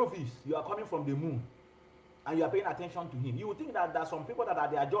you are a novice, you are coming from the moon, and you are paying attention to him, you would think that there are some people that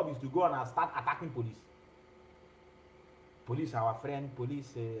their job is to go and start attacking police. Police are our friend.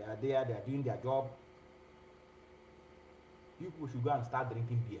 Police are there. They are doing their job. You people should go and start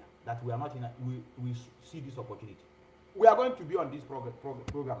drinking beer. That we are not in. We see this opportunity. We are going to be on this program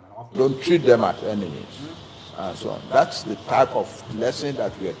now. Don't treat them as enemies, and so on. That's the type of lesson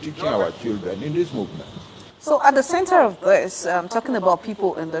that we are teaching our children in this movement. So at the center of this, talking about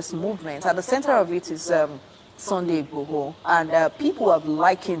people in this movement, at the center of it is Sunday Igboho, and people have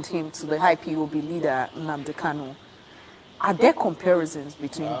likened him to the IPOB leader, Nnamdi Kanu. Are there comparisons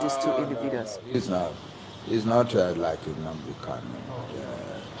between these two individuals? No. He's not like Nnamdi Kanu.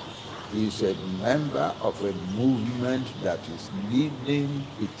 He's a member of a movement that is leading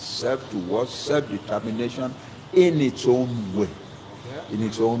itself towards self-determination in its own way, in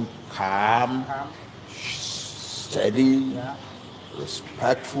its own calm, steady,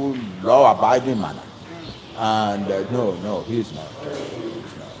 respectful, law-abiding manner. And no, he's not.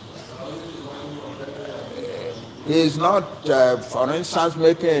 He's not, for instance,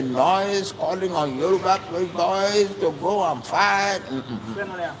 making a noise, calling on Yoruba boys to go and fight.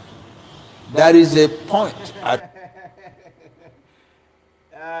 There is a point at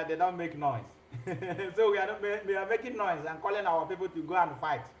they don't make noise. So we are making noise and calling our people to go and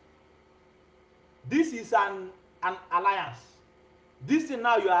fight. This is an alliance. This thing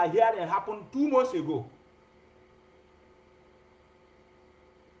now you are hearing happened 2 months ago.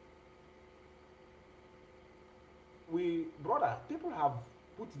 Brother, people have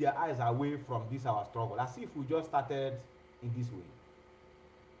put their eyes away from this our struggle, as if we just started in this way.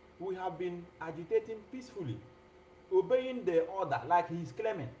 We have been agitating peacefully, obeying the order like he's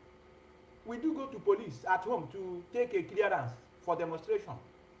claiming. We do go to police at home to take a clearance for demonstration.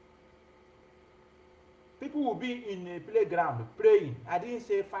 People will be in a playground praying. I didn't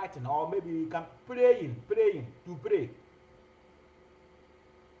say fighting, or maybe you can praying to pray.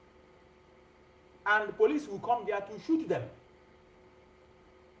 And the police will come there to shoot them.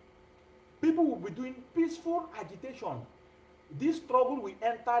 People will be doing peaceful agitation. This struggle we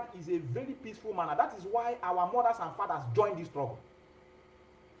entered is a very peaceful manner. That is why our mothers and fathers joined this struggle.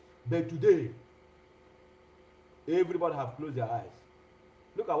 But today, everybody have closed their eyes.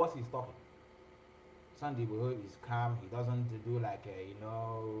 Look at what he's talking. Sunday Igboho is calm. He doesn't do like,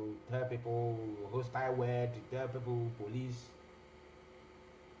 tell people hostile word, tell people police.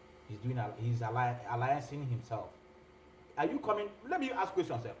 He's alliancing himself. Are you coming? Let me ask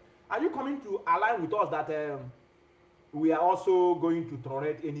questions, sir. Are you coming to align with us that we are also going to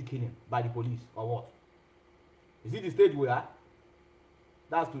tolerate any killing by the police or what? Is it the stage we are?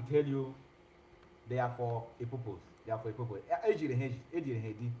 That's to tell you they are for a purpose. They are for a purpose.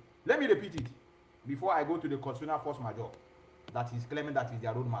 Let me repeat it before I go to the constitutional force major that is claiming that is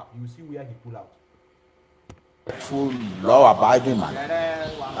their roadmap. You see where he pull out. Full law-abiding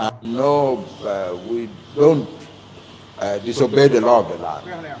manner. No, we don't disobey the law of the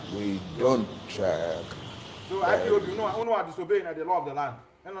land. We don't. So I feel you know disobeying the law of the land.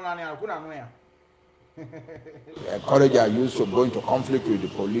 Encourage our youth to go into conflict with the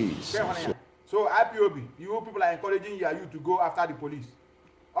police. So IPOB, you people are encouraging your youth to go after the police.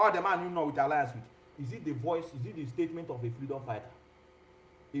 All the man you know with alliance with. Is it the voice? Is it the statement of a freedom fighter?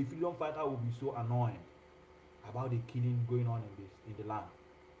 A freedom fighter will be so annoyed about the killing going on in the land,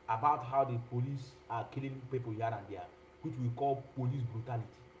 about how the police are killing people here and there, which we call police brutality,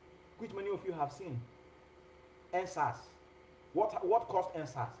 which many of you have seen. NSAS. What caused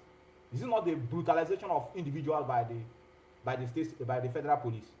NSAS? Is it not the brutalization of individuals by the states, by the federal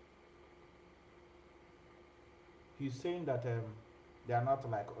police? He's saying that they are not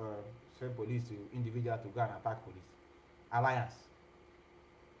like same police to individual to go and attack police. Alliance.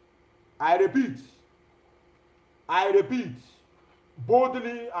 I repeat,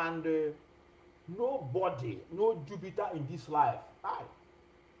 boldly, and nobody, no Jupiter in this life.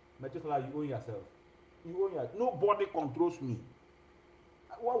 Methuselah, you own yourself. You own yourself. Nobody controls me.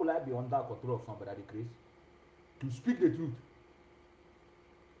 Why will I be under control of somebody that is crazy? To speak the truth.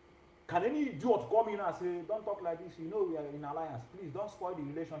 Can any idiot come in and say, don't talk like this, you know we are in alliance. Please don't spoil the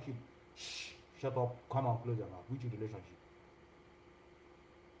relationship. Shh, shut up, come on, close your mouth. Which relationship?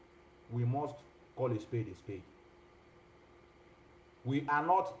 We must call a spade a spade. We are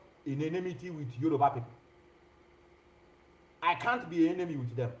not in enmity with Yoruba people. I can't be an enemy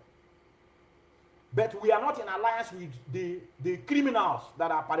with them. But we are not in alliance with the criminals that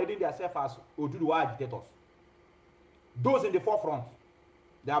are parading themselves as Oduduwa agitators. Those in the forefront,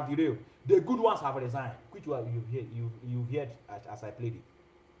 they have derailed. The good ones have resigned, which you've heard as I played it.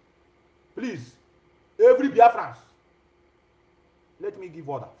 Please, every Biafrans, let me give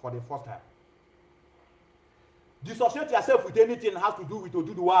order for the first time. Dissociate yourself with anything that has to do with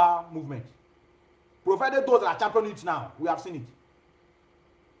Oduduwa movement. Provided those that are championing it now, we have seen it.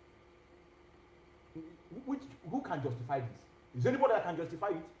 Who can justify this? Is there anybody that can justify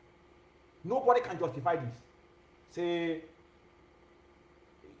it? Nobody can justify this. Say,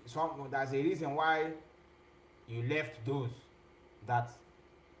 there's a reason why you left those that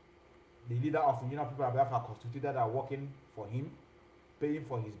the leader of the Union People of Biafra constituted are working for him, paying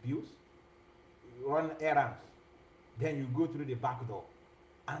for his bills, run errands. Then you go through the back door.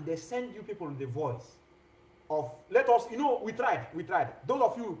 And they send you people the voice of, let us, you know, we tried. Those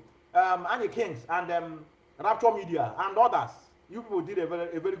of you, Annie Kings and Rapture Media and others, you people did a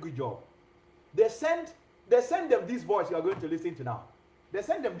very good job. They send them this voice you are going to listen to now. They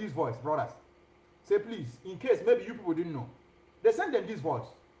send them this voice, brothers. Say, please, in case maybe you people didn't know. They send them this voice.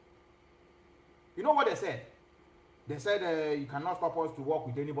 You know what they said? They said, you cannot stop us to work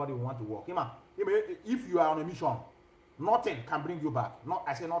with anybody who want to work. If you are on a mission, nothing can bring you back.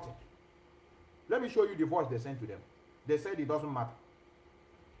 I say nothing. Let me show you the voice they sent to them. They said it doesn't matter.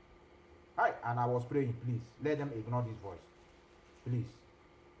 Hi, and I was praying, please, let them ignore this voice. Please.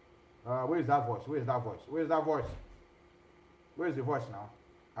 Where is that voice? Where is that voice? Where is that voice? Where is the voice now?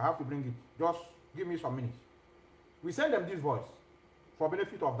 I have to bring it. Just give me some minutes. We send them this voice for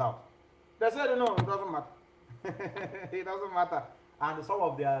benefit of doubt. They said, no, it doesn't matter. It doesn't matter. And some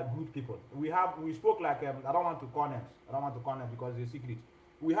of their good people. We spoke like, I don't want to call names. I don't want to call names because it's a secret.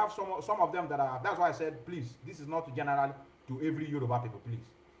 We have some of them that are, that's why I said, please, this is not general to every Yoruba people, please.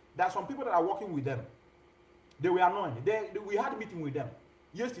 There are some people that are working with them. They were annoyed. We had a meeting with them.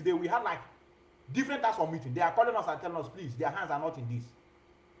 Yesterday, we had like different types of meetings. They are calling us and telling us, please, their hands are not in this.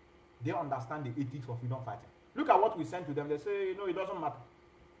 They understand the ethics of freedom fighting. Look at what we sent to them. They say, no, it doesn't matter.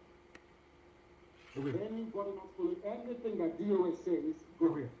 Okay. Anybody not following anything that DOS says,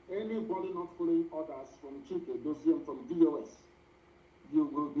 Okay. Anybody not following orders from Chike, Dosium, from DOS, you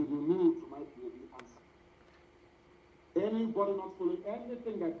will be removed from IPOB answer. Anybody not following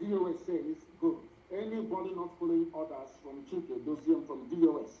anything that DOS says, go. Anybody not following orders from Chike, Dosium, from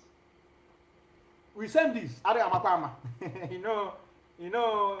DOS. We send this. you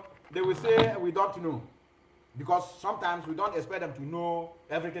know, they will say we don't know. Because sometimes we don't expect them to know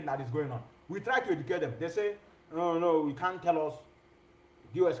everything that is going on. We try to educate them. They say, no, we can't tell us.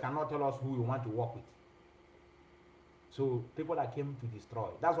 DOS cannot tell us who we want to work with. So people that came to destroy.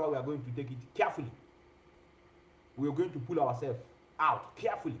 That's why we are going to take it carefully. We are going to pull ourselves out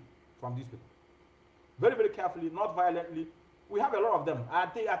carefully from these people. Very, very carefully, not violently. We have a lot of them. I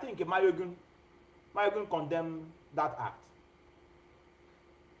think Mayogun condemned that act.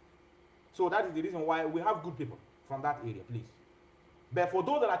 So that is the reason why we have good people from that area, please. But for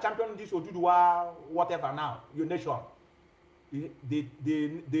those that are championing this Oduduwa, whatever now, your nation,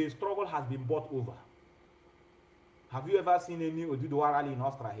 the struggle has been bought over. Have you ever seen any Oduduwa rally in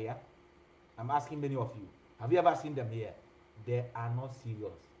Austria here? I'm asking many of you. Have you ever seen them here? They are not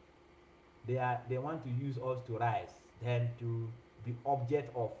serious. They want to use us to rise, then to be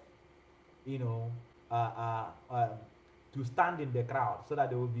object of, to stand in the crowd so that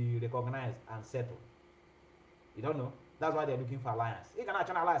they will be recognized and settled. You don't know? That's why they're looking for alliance. You cannot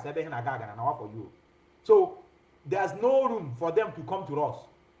alliance everything for you. So there's no room for them to come to us.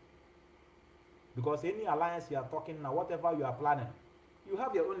 Because any alliance you are talking now, whatever you are planning, you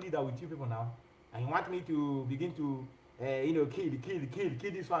have your own leader with you people now. And you want me to begin to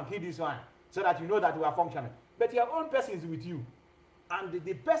kill this one, so that you know that we are functioning. But your own person is with you. And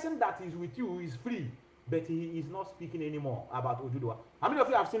the person that is with you is free, but he is not speaking anymore about Oduduwa. How many of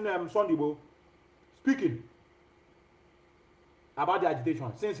you have seen Sondibo speaking about the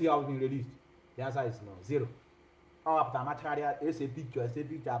agitation since he has been released? The answer is no, zero. It's a picture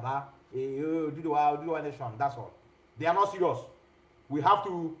about Oduduwa nation, that's all. They are not serious. We have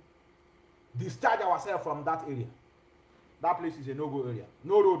to discharge ourselves from that area. That place is a no-go area.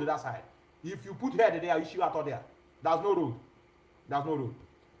 No road to that side. If you put head there, you shoot out there. There's no road. There's no road.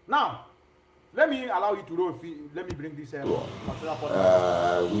 Now, Let me allow you to know. Let me bring this. We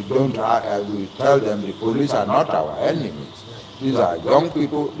don't. We tell them the police are not our enemies. These are young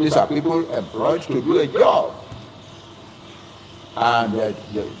people. These are people employed to do a job, and they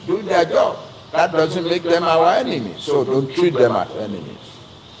do their job. That doesn't make them our enemies. So don't treat them as enemies.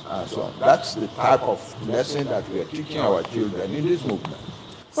 So that's the type of lesson that we are teaching our children in this movement.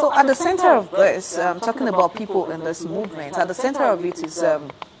 So at the center of this, talking about people in this movement, at the center of it is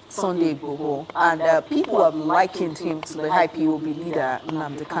Sunday Igboho, and people have likened him to the IPOB leader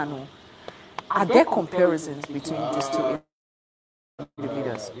Nnamdi Kanu. Are there comparisons between these two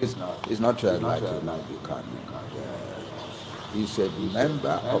leaders? It's not like Nnamdi Kanu. He's a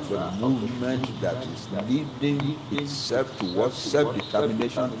member of a movement that is leading itself towards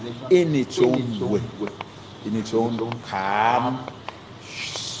self-determination in its own way, in its own calm,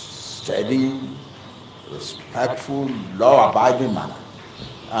 steady, respectful, law-abiding manner.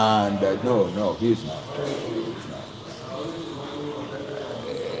 And no, he's not.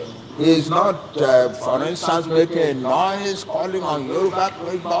 He's not, for instance, making a noise, calling on Yoruba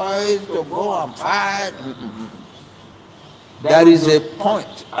boys to go and fight. There is a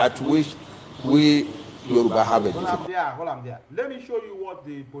point at which we Yoruba have a difficulty. Hold on there. Let me show you what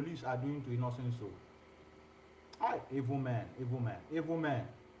the police are doing to innocent souls. Evil men, evil men, evil men.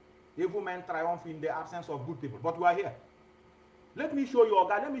 Evil men triumph in the absence of good people. But we are here. Let me show you,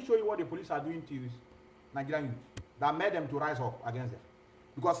 let me show you what the police are doing to Nigerian youth that made them to rise up against them.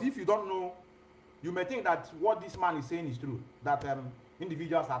 Because if you don't know, you may think that what this man is saying is true, that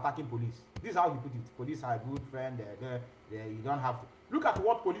individuals are attacking police. This is how he put it. Police are a good friend. You don't have to. Look at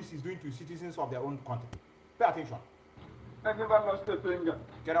what police is doing to citizens of their own country. Pay attention. I never lost a finger.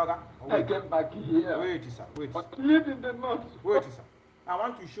 I came back here. Wait, sir. Wait. But live in the north. Wait, sir. I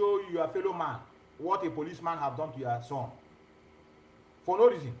want to show you, your fellow man, what a policeman have done to your son. For no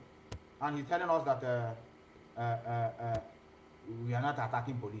reason. And he's telling us that we are not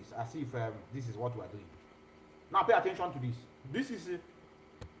attacking police, as if this is what we are doing. Now pay attention to this. This is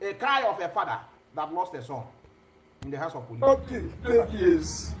a cry of a father that lost a son in the house of police. Okay, 30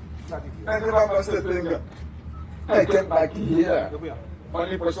 years. I never lost a finger. I came back here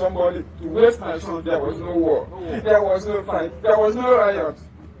only for somebody to waste my son. There was no war. There was no fight. There was no riot.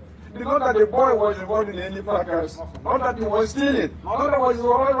 Not that the boy was involved in any fracas. Not that he was stealing. Not that was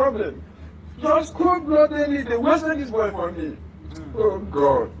one problem. Just cold-bloodedly, they wasted this boy for me. Oh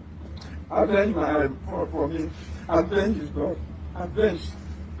God. Avenge my for me. Avenge his blood. Avenge.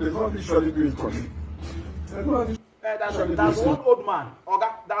 The Lord will surely do it for me. There's one old man.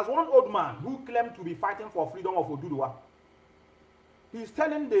 There's one old man who claimed to be fighting for freedom of Oduduwa. He's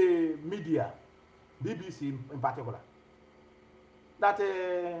telling the media, BBC in particular, that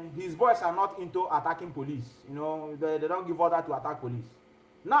his boys are not into attacking police. You know, they don't give order to attack police.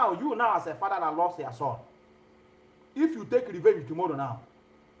 Now, you as a father that lost your son, if you take revenge tomorrow now,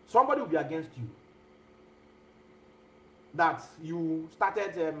 somebody will be against you. That you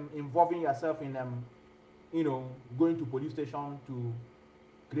started involving yourself in, going to police station to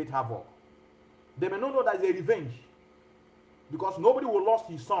create havoc. They may not know that it's a revenge, because nobody will lose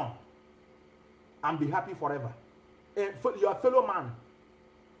his son and be happy forever. Your fellow man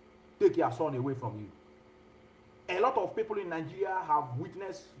take your son away from you. A lot of people in Nigeria have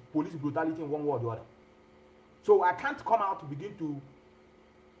witnessed police brutality in one way or the other. So I can't come out to begin to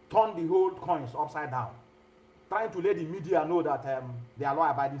turn the whole coins upside down, trying to let the media know that they are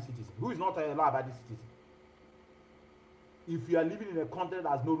law-abiding citizens. Who is not a law-abiding citizen? If you are living in a country that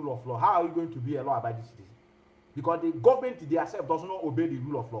has no rule of law, how are you going to be a law-abiding citizen? Because the government themselves does not obey the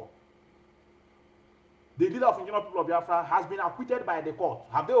rule of law. The leader of Indigenous people of Biafra has been acquitted by the court.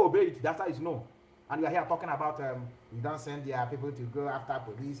 Have they obeyed it? The answer is no. And we are here talking about you don't send your people to go after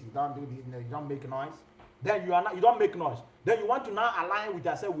police. You don't do this. You don't make noise. Then you don't make noise. Then you want to now align with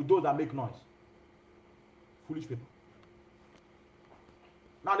yourself with those that make noise. Foolish people.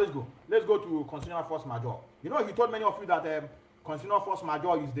 Now let's go. Let's go to constitutional force majeure. You know, he told many of you that constitutional force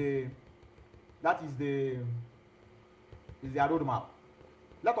majeure is the roadmap.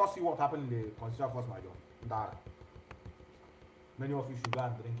 Let us see what happened in the constitutional force majeure. Many of you should go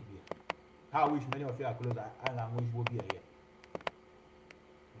and drink beer. I wish many of you are closer and I wish will be here.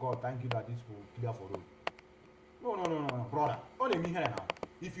 God, thank you that this will clear for road. No, brother. Only me here now.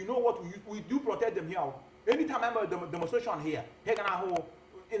 If you know what we do, protect them here. Anytime I'm a demonstration here,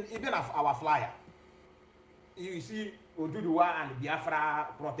 even our flyer, you see Oduduwa and Biafra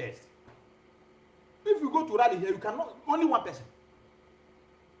protest. If you go to rally here, you cannot, only one person.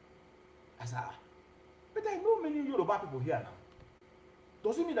 But I know many Yoruba people here now.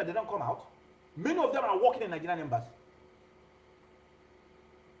 Does it mean that they don't come out? Many of them are working in Nigerian embassy.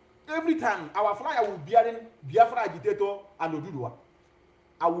 Every time our flyer will be bearing Biafra agitator and Oduduwa,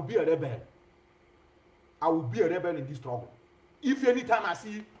 I will be a rebel. I will be a rebel in this struggle. If anytime I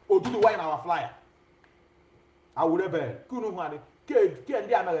see Oduduwa in our flyer, I will rebel.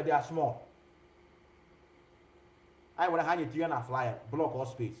 They are small. I want to hang it here on a flyer, block all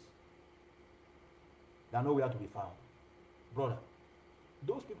space. They are nowhere to be found. Brother,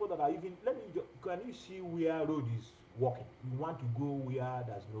 those people that are even, can you see where road is walking? You want to go where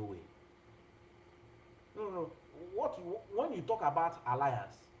there's no way. No. When you talk about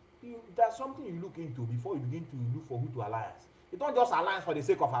alliance, there's something you look into before you begin to look for who to alliance. It's not just alliance for the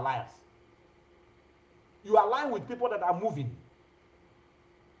sake of alliance. You align with people that are moving,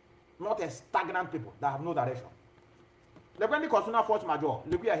 not a stagnant people that have no direction. When the consumer force major,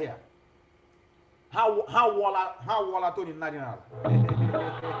 look here. How Walla Tony Nadinal.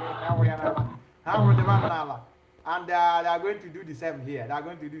 How the man and they are going to do the same here. They are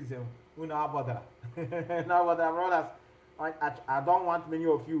going to do the same. We know about that. Now, but brothers, I don't want many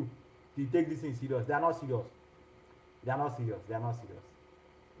of you to take this thing serious. They are not serious. They are not serious. They are not serious.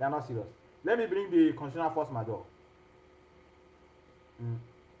 They are not serious. Let me bring the constitutional force major. I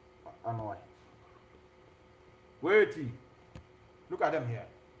don't know why. Wait. Look at them here.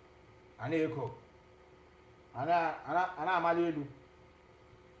 And echo. And I'm a little.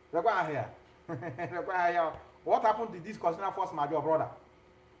 Look at here. Look at here. What happened to this constitutional force major, brother?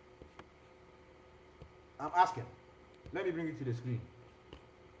 I'm asking. Let me bring it to the screen.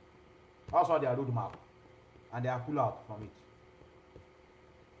 Also, their roadmap. And they are pulled out from it.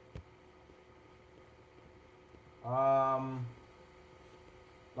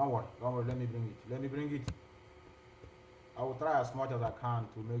 Don't worry, let me bring it. I will try as much as I can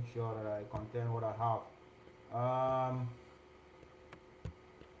to make sure that I contain what I have.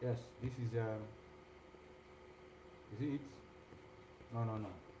 Yes, this is it? No.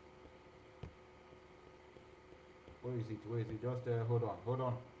 Where is it? Just hold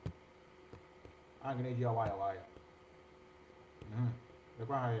on. I'm gonna give a wire. The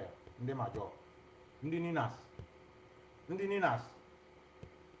one here, Ndi Major. Ndi Ninas. And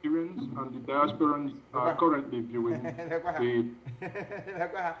the diasporans are currently viewing the...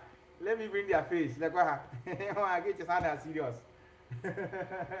 Let me bring their face. I get your sound as serious.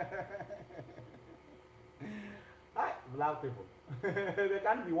 Hi, black people. They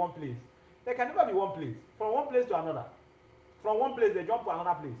can't be one place. They can never be one place. From one place to another. From one place, they jump to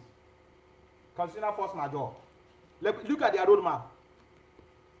another place. Consider force major. Look at their roadmap.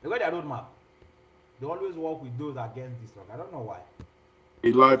 Look at their roadmap. They always work with those against this. I don't know why.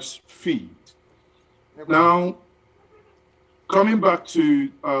 A life's feed. Now, coming back to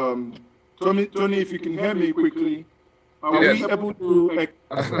Tony, if you can hear me quickly, are we able to?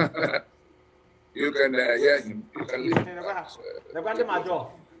 You can hear him. You can listen.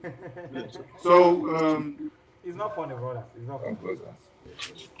 So, it's not funny, brother. It's not funny.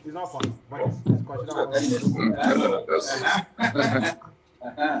 It's not funny, but it's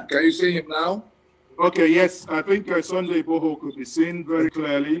Can you see him now? Okay, yes, I think Sunday Boho could be seen very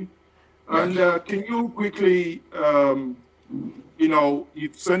clearly. And can you quickly,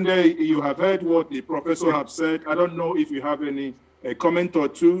 if Sunday you have heard what the professor have said, I don't know if you have a comment or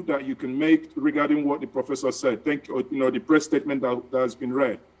two that you can make regarding what the professor said. Thank you, the press statement that has been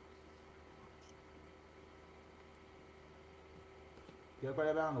read.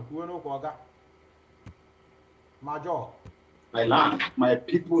 Major. My land, my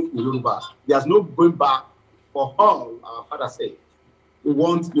people in Yoruba. There's no going back for all our father said. We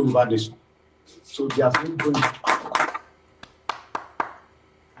want Yoruba nation. So there's no going back.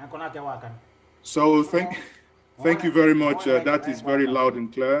 So thank you very much. That is very loud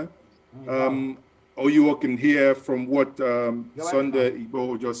and clear. You can hear from what Sunday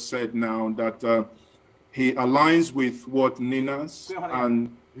Igbo just said now that he aligns with what Nina's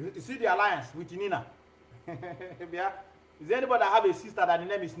and you see the alliance with Nina. Is there anybody that have a sister that the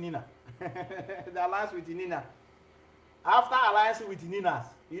name is Nina? The alliance with Nina. After alliance with Nina's,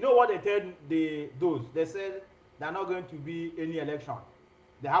 you know what they tell those? They said they're not going to be any election.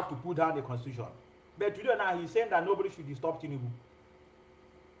 They have to put down the constitution. But today now he's saying that nobody should disturb Tinubu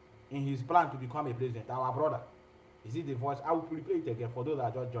in his plan to become a president. Our brother. Is it the voice? I will replay it again for those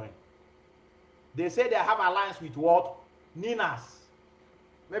that just joined. They say they have alliance with what? Nina's.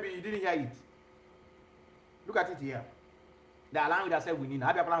 Maybe you didn't hear it. Look at it here. The alliance with ourselves with Nina.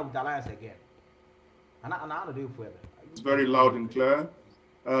 Have a plan with the alliance again. And I don't do it forever. It's very loud and clear.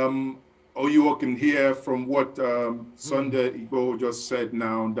 You can hear from what Sunday Igbo just said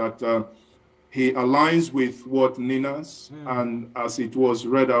now that he aligns with what Nina's and as it was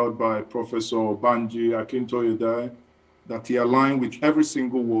read out by Professor Banji Akintoye there, that he aligned with every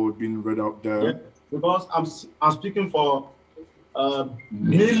single word being read out there. Yeah, because I'm speaking for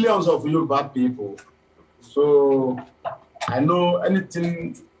millions of Yoruba people. So I know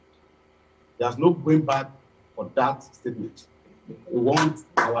anything, there's no going back for that statement. We want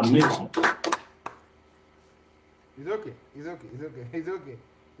our nation. It's okay. It's okay. It's okay. It's okay.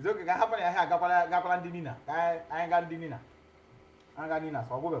 It's okay. Can happen here. Gapala dinina. I ain't got dinina. I ain't got dinina.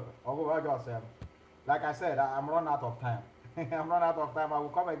 So I'll go just like I said, I'm run out of time. I'm run out of time. I will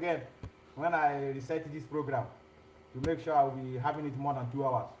come again when I reset this program to make sure I will be having it more than 2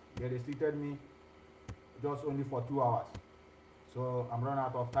 hours. They restricted me just only for 2 hours. So I'm running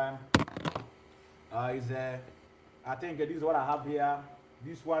out of time. I think this is what I have here.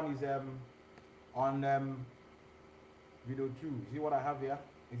 This one is on video 2. See what I have here?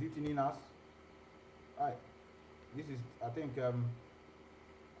 Is it Nina's? Right. This is, I think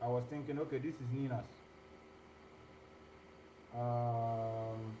I was thinking, okay, this is Nina's.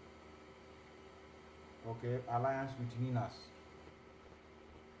 Okay, alliance with Nina's.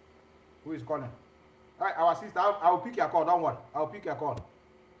 Who is calling? All right, our sister. I will pick your call. Don't worry. I will pick your call.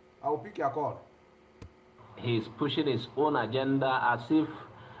 I will pick your call. He's pushing his own agenda as if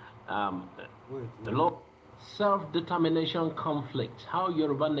the law, self-determination conflict. How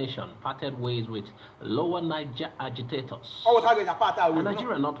Yoruba nation parted ways with Lower Niger agitators. And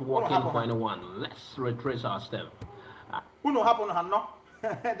Nigeria not working for anyone. Let's retrace our step. Who know happen no?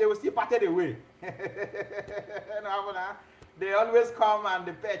 They will still parted away. They always come and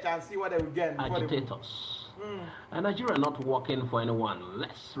they fetch and see what they will get. Agitators. And Nigeria not working for anyone.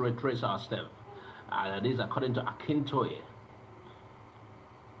 Let's retrace our step. This according to Akintoye.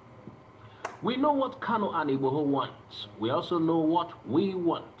 We know what Kanu and Igboho want. We also know what we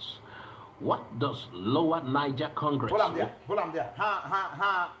want. What does Lower Niger Congress? Hold on there. Hold on there.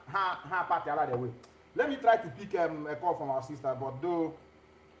 Party the way. Let me try to pick a call from our sister, but though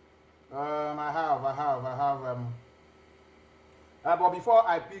I have but before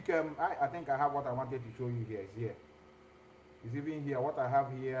I pick I think I have what I wanted to show you here. Is here. It's even here. What I have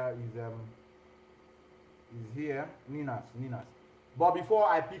here is here. Nina's. But before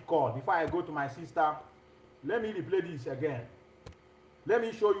I pick call, before I go to my sister, let me replay this again. Let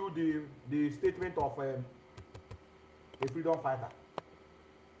me show you the statement of a freedom fighter.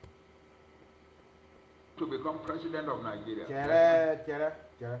 To become president of Nigeria. Chere.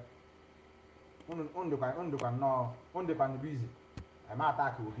 Undukan busy. I might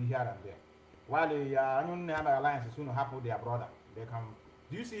attack will be here and there. While the alliance is soon to happen with their brother, they can.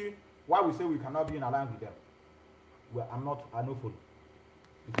 Do you see why we say we cannot be in alliance with them? Well, I know fully.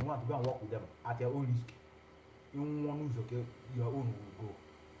 If you want to go and work with them at your own risk, you want to okay, your own will go.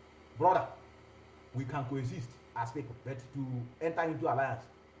 Brother, we can coexist as people, but to enter into alliance,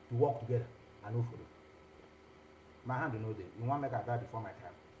 to work together, I know fully. My hand is no day. You want to make a die before my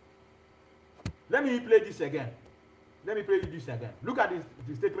time. Let me play this again. Look at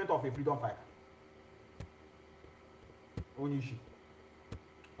the statement of a freedom fighter. Onishi.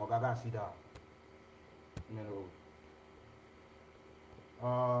 Ogaga, sit down.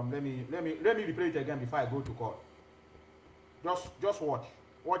 Let me replay it again before I go to court. Just watch.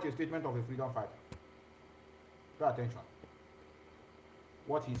 Watch a statement of a freedom fighter. Pay attention.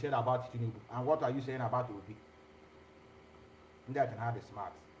 What he said about Tinubu and what are you saying about Obi? They can have the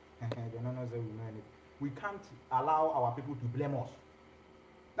smart. They don't know that we know anything. We can't allow our people to blame us.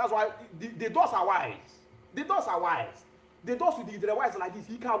 That's why the doors are wise. The doors with the wise like this.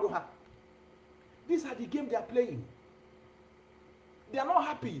 He can't go have. These are the game they are playing. They are not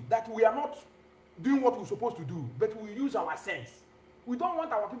happy that we are not doing what we're supposed to do, but we use our sense. We don't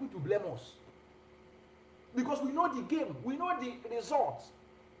want our people to blame us. Because we know the game, we know the results.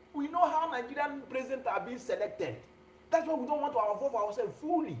 We know how Nigerian presidents are being selected. That's why we don't want to involve ourselves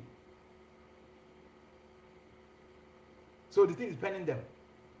fully. So the thing is penning them.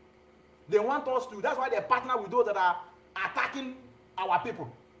 They want us to, that's why they partner with those that are attacking our people.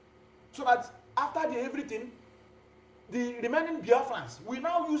 So that after everything, the remaining Biafrans will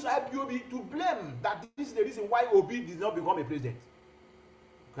now use IPOB to blame that this is the reason why Obi did not become a president.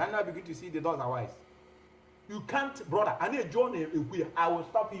 Can I begin to see the doors are wise? You can't, brother, I need John I will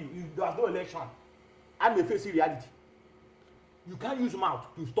stop you. There's no election. I may face reality. You can't use mouth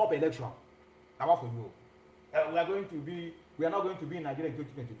to stop election. Now for you. We are not going to be in Nigeria in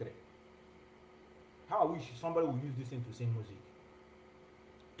 2023. How I wish somebody would use this thing to sing music.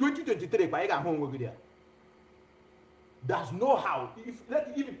 2023, but I got home over there. There's no how.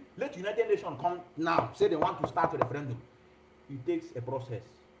 Let United Nations come now, say they want to start a referendum. It takes a process.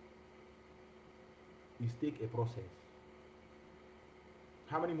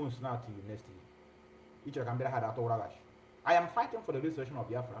 How many months now till next year? Each of them had that. I am fighting for the restoration of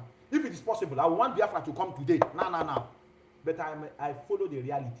Biafra. If it is possible, I want Biafra to come today. No. But I follow the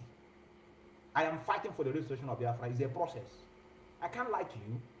reality. I am fighting for the restoration of Biafra. It's a process. I can't lie to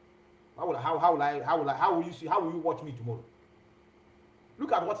you. How will you watch me tomorrow?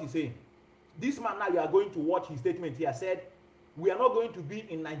 Look at what he's saying. This man now, you are going to watch his statement here, said, we are not going to be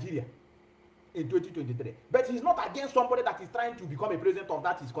in Nigeria in 2023. But he's not against somebody that is trying to become a president of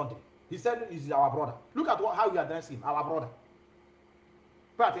that his country. He said he's our brother. Look at how you address him, our brother.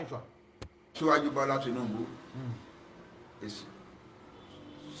 Pay attention. Bola Tinubu is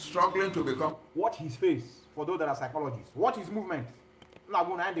struggling to become. Watch his face, for those that are psychologists. Watch his movement. Not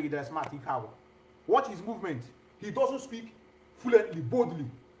going to hand the smart how. Watch his movement. He doesn't speak fluently, boldly.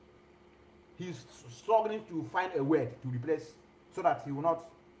 He's struggling to find a word to replace so that he will not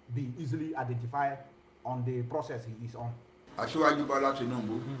be easily identified on the process he is on. Bola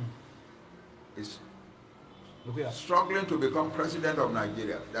Tinubu is struggling to become president of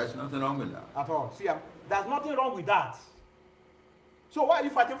Nigeria. There's nothing wrong with that. At all. See, there's nothing wrong with that. So why are you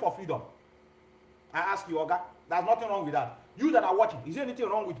fighting for freedom? I ask you, Oga. There's nothing wrong with that. You that are watching, is there anything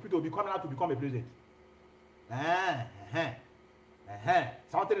wrong with people becoming out to become a president?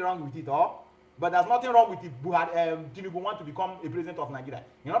 Something wrong with it, all. But there's nothing wrong with it. Tinubu want to become a president of Nigeria.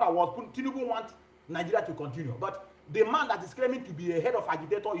 In other words, Tinubu wants Nigeria to continue. But the man that is claiming to be a head of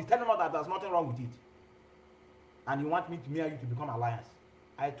agitator is telling us that there's nothing wrong with it. And he wants me to marry you to become alliance.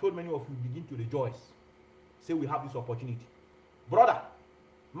 I told many of you, begin to rejoice. Say we have this opportunity. Brother,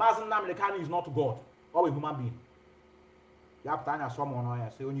 Mazi Nnamdi is not God or a human being. You have to find someone on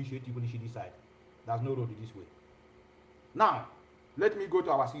here, say only she decide. There's no road this way. Now, let me go to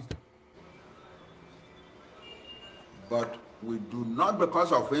our sister. But we do not,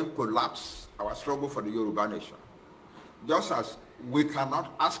 because of him, collapse our struggle for the Yoruba nation. Just as we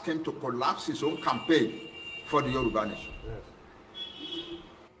cannot ask him to collapse his own campaign for the Yoruba nation.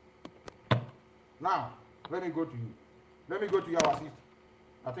 Yes. Now, let me go to you. Let me go to our sister.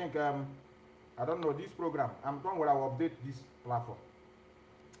 I think, I don't know, this program, I'm done where I will update this platform.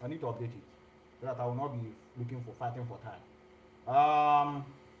 I need to update it so that I will not be looking for fighting for time.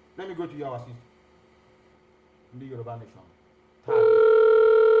 Let me go to our sister. The Yoruba nation.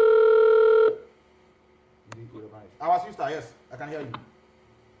 Our sister, yes, I can hear you.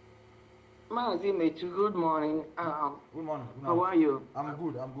 Mazi, mate, good morning. Good morning. How are you? I'm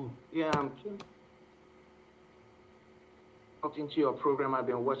good. Yeah, I'm talking to your program. I've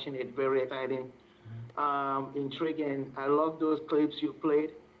been watching it. Very exciting, intriguing. I love those clips you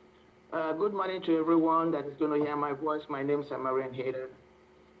played. Good morning to everyone that is going to hear my voice. My name is Amarian Hader.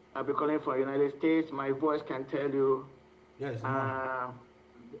 I'll be calling from the United States. My voice can tell you. Yes.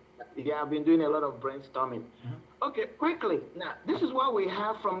 Yeah, I've been doing a lot of brainstorming. Okay, quickly. Now, this is what we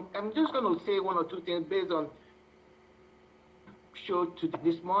have from. I'm just going to say one or two things based on show to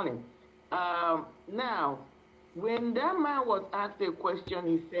this morning. Now, when that man was asked a question,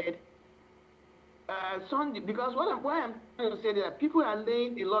 he said, Sunday, because why I'm trying to say that people are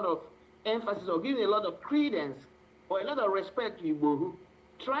laying a lot of emphasis or giving a lot of credence or a lot of respect to Igbo,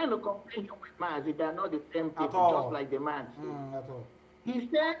 trying to compare him with Mazi. They're not the same people, just like the man said. At all.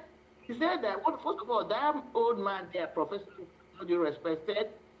 He said that, well, first of all, that old man there, Professor, with all due respect, said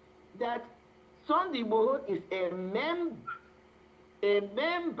that Sunday Igboho is a member.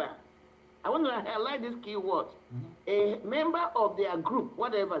 I want to highlight this key word. A member of their group,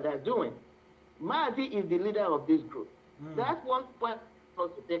 whatever they're doing. Mazi is the leader of this group. That's one point for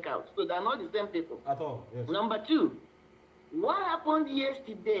us to take out. So they're not the same people. At all, yes. Number two, what happened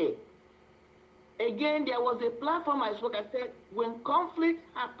yesterday? Again, there was a platform I spoke. I said, when conflict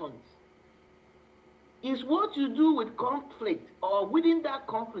happens, it's what you do with conflict or within that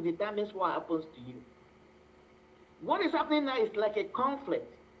conflict determines what happens to you. What is happening now is like a conflict.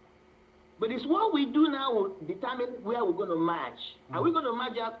 But it's what we do now will determine where we're going to march. Are we going to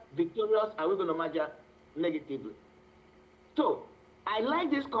march out victorious? Are we going to march out negatively? So, I like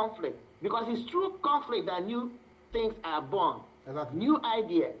this conflict because it's through conflict that new things are born. Exactly. New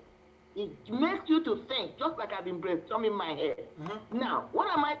ideas. It makes you to think, just like I've been brainstorming in my head. Now, what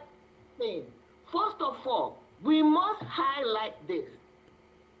am I saying? First of all, we must highlight this.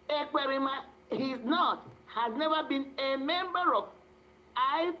 Ekwerima, has never been a member of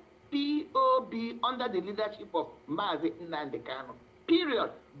IPOB under the leadership of Mazi Nnamdi Kanu.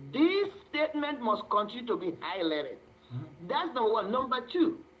 Period. This statement must continue to be highlighted. That's number one. Number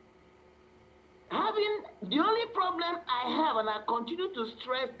two, the only problem I have, and I continue to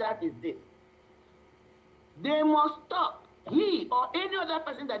stress that, is this. They must stop. He or any other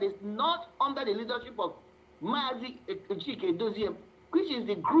person that is not under the leadership of Mazi which is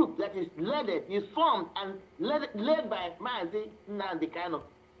the group that is formed and led by Mazi Nnamdi Kanu,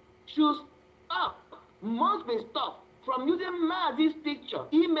 should stop, must be stopped from using Mazi's picture,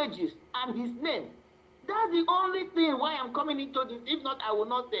 images, and his name. That's the only thing why I'm coming into this. If not, I will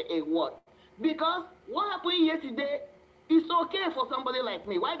not say a word. Because what happened yesterday is okay for somebody like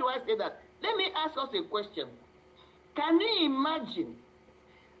me. Why do I say that? Let me ask us a question. Can you imagine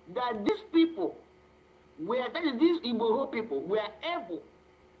that these people, these Igbo people, were able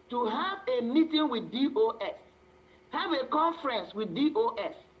to have a meeting with DOS, have a conference with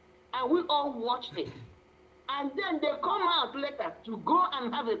DOS, and we all watched it. And then they come out later to go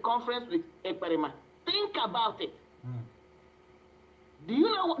and have a conference with Ekperima. Think about it. Do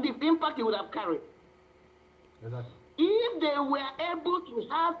you know what the impact it would have carried? Exactly. If they were able to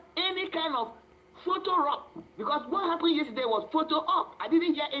have any kind of photo op, because what happened yesterday was photo op. I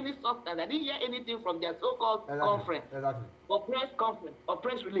didn't hear any substance. I didn't hear anything from their so-called conference, or press conference, or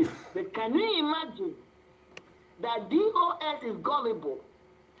press release. But can you imagine that DOS is gullible,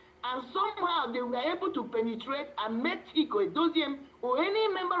 and somehow they were able to penetrate and make Chico, Doziem, or any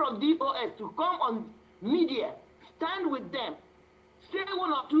member of DOS to come on media, stand with them, say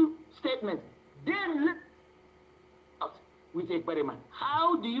one or two statements, then let out with Ekperima.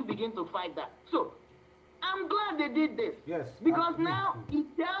 How do you begin to fight that? So, I'm glad they did this. Yes. Because now it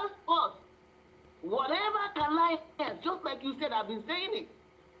tells us, whatever can just like you said, I've been saying it,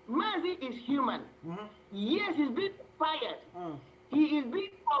 Mazi is human. Yes, he's being fired. He is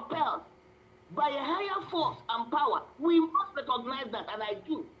being propelled by a higher force and power. We must recognize that, and I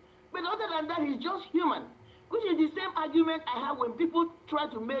do. But other than that, he's just human. Which is the same argument I have when people try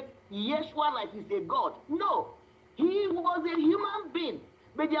to make Yeshua like he's a god. No, he was a human being.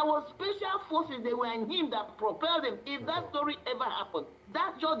 But there was special forces that were in him that propelled him. If that story ever happened,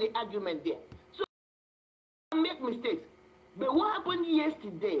 that's just the argument there. So, I make mistakes. But what happened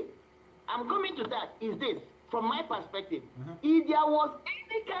yesterday, I'm coming to that, is this. From my perspective, if there was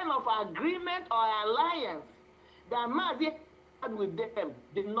any kind of agreement or alliance that Mazi had with them,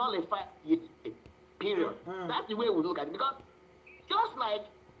 they nullify it. Period. That's the way we look at it. Because just like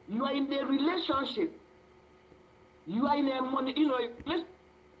you are in a relationship, you are in a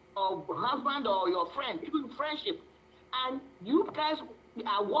or husband or your friend, even friendship, and you guys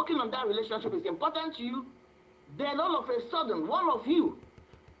are working on that relationship, it's important to you, then all of a sudden, one of you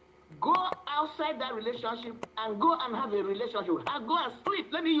go outside that relationship and go and have a relationship. And go and sleep.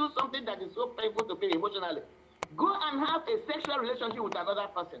 Let me use something that is so painful to feel emotionally. Go and have a sexual relationship with another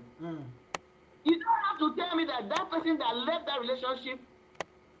person. You don't have to tell me that that person that left that relationship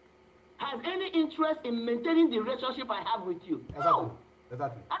has any interest in maintaining the relationship I have with you. No.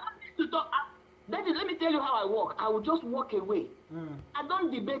 Exactly. I don't need to talk. Let me tell you how I walk. I will just walk away. I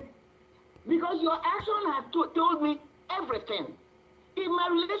don't debate. Because your action has told me everything. If my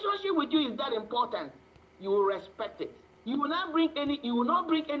relationship with you is that important, you will respect it. You will not bring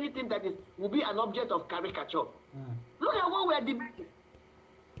anything that will be an object of caricature. Look at what we are debating.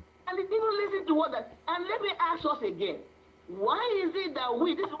 And they didn't listen to what that. And let me ask us again. Why is it that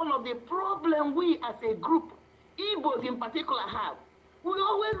this is one of the problems we as a group, Igbos in particular, have? We're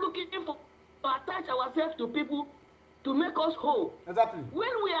always looking to attach ourselves to people to make us whole. Exactly. When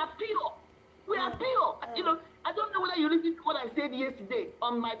we are pure, we are pure. You know, I don't know whether you listened to what I said yesterday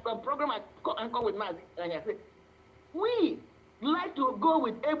on my program I call with Mazi. And I said, we like to go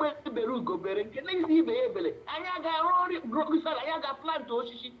with Ebe Beru Gobere. Can I see Ebe? Ayaga Rory Grogusal, Ayaga plant to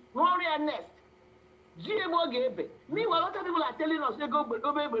Oshishi, Rory and nest. GMO Gebe. Meanwhile, a lot of people are telling us they go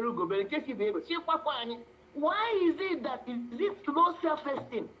Ebe Beru Gobere, in case you be able. Why is it that is it low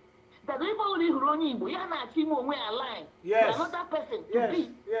self-esteem? That people only running, we are not seeing when we are lying. Yes. Another person to Yes. be.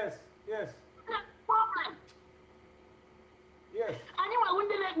 Yes. Yes. That's the problem. Yes. And we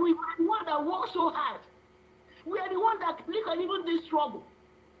are the one that work so hard. We are the one that look at even this trouble.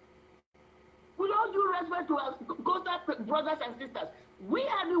 With all due respect to our constant brothers and sisters, we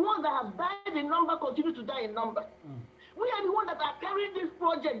are the ones that have died in number, continue to die in number. We are the ones that are carrying this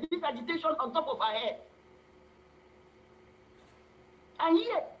project, this agitation on top of our head. And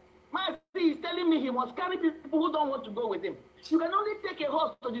yet, Mazi is telling me he must carry people who don't want to go with him. You can only take a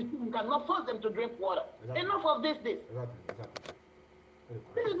horse to the stream, you cannot force them to drink water. Exactly. Enough of this. Exactly.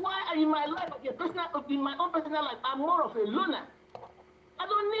 This is why in my life, in my own personal life, I'm more of a loner. I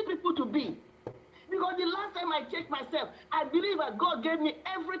don't need people to be. Because the last time I checked myself, I believe that God gave me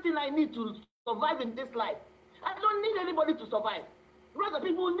everything I need to survive in this life. I don't need anybody to survive. Rather,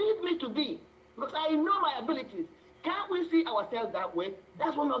 people need me to be. Because I know my abilities. Can't we see ourselves that way?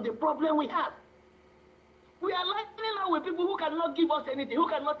 That's one of the problems we have. We are lining up with people who cannot give us anything, who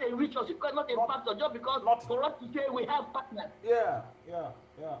cannot enrich us, who cannot impact us, just because for us to say we have partners. Yeah.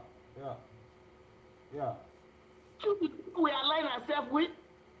 Two people we align ourselves with.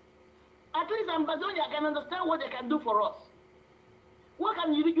 At least Ambazonia can understand what they can do for us. What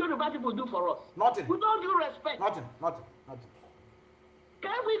can Yoruba people do for us? Nothing. With all due respect. Nothing.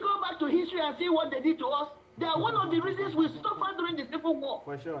 Can we go back to history and see what they did to us? They are one of the reasons we suffered during the Civil War.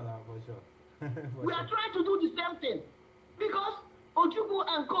 For sure now, for sure. We are trying to do the same thing. Because Ojukwu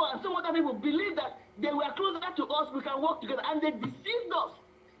and Co and some other people believe that they were closer to us, we can work together, and they deceived us.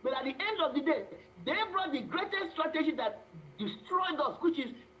 But at the end of the day, they brought the greatest strategy that destroyed us, which is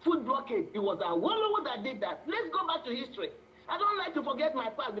food blockade. It was Awolowo that did that. Let's go back to history. I don't like to forget my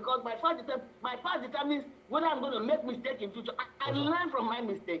past, because my past determines whether I'm going to make mistakes in future. I learn from my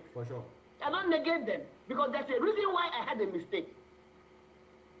mistakes. For sure. I don't negate them, because there's a reason why I had a mistake.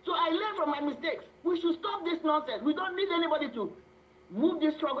 So I learn from my mistakes. We should stop this nonsense. We don't need anybody to move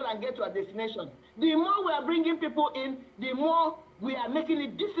this struggle and get to our destination. The more we are bringing people in, the more we are making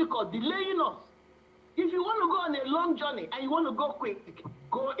it difficult, delaying us. If you want to go on a long journey and you want to go quick,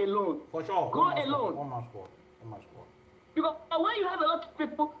 go alone. For sure. Go alone. One man squad. Because when you have a lot of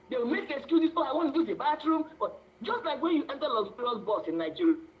people, they will make excuses. Oh, I want to use the bathroom. But just like when you enter luxurious bus in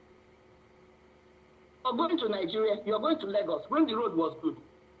Nigeria, you're going to Nigeria, you're going to Lagos when the road was good,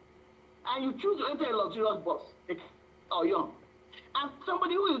 and you choose to enter a luxurious bus, or young, and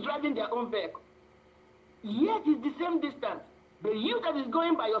somebody who is driving their own vehicle, yet it's the same distance. The you that is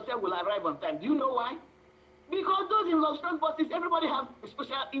going by yourself will arrive on time. Do you know why? Because those in luxurious buses, everybody has a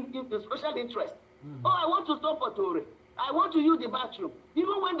special interest. Oh, I want to stop at Tore. I want to use the bathroom.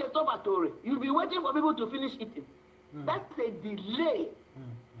 Even when they stop at Tore, you'll be waiting for people to finish eating. That's a delay.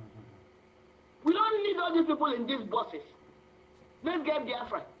 We don't need all these people in these buses. Let's get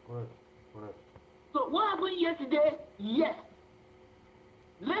Biafra. Correct. So what happened yesterday? Yes.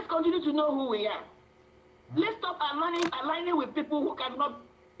 Let's continue to know who we are. Let's stop aligning with people who cannot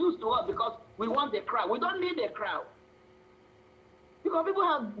use to us because we want a crowd. We don't need a crowd. Because people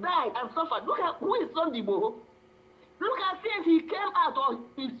have died and suffered. Look at who is Sunday Boho. Look at since he came out or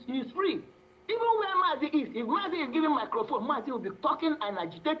he's free. Even where Mazi is, if Mazi is giving microphone, Mazi will be talking and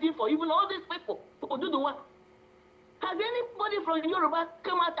agitating for even all these people who do the work. Has anybody from Yoruba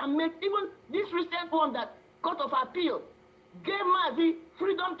come out and make even this recent one that Court of Appeal gave Mazi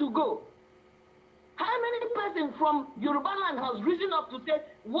freedom to go? How many persons from Yoruba land has risen up to say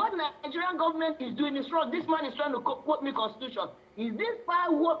what Nigerian government is doing is wrong? This man is trying to quote me constitution. Is this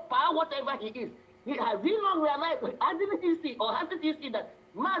power whatever he is? Has he not realized, hasn't he see, or hasn't he see that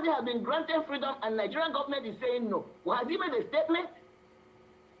Mazi has been granted freedom and Nigerian government is saying no? Well, has he made a statement?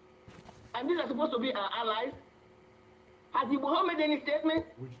 And these are supposed to be our allies. Has Iboho made any statement?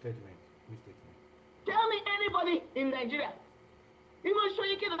 Which statement? Tell me anybody in Nigeria. Even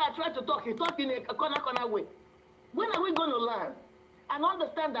Shoyike that I tried to talk, he talked in a corner way. When are we going to learn and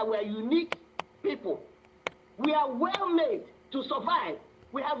understand that we are unique people? We are well made to survive.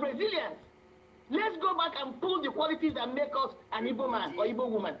 We have resilience. Let's go back and pull the qualities that make us an Igbo man or Igbo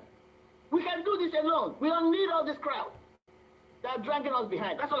woman. We can do this alone. We don't need all this crowd that are dragging us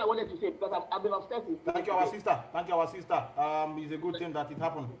behind. That's all I wanted to say because I've been upset. Thank you, our sister. It's a good thing that it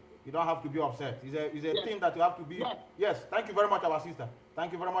happened. You don't have to be upset. It's a thing that you have to be. Yes. Thank you very much, our sister.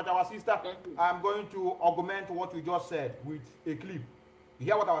 I'm going to augment what you just said with a clip. You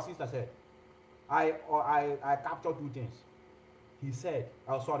hear what our sister said? I captured two things. She said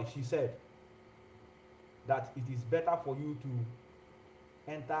that it is better for you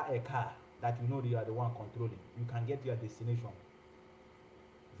to enter a car that you know you are the one controlling. You can get to your destination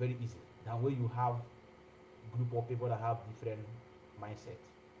very easy than when you have a group of people that have different mindsets.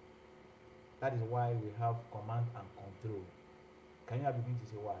 That is why we have command and control. Can you begin to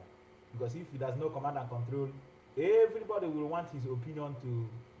say why? Because if there's no command and control, everybody will want his opinion to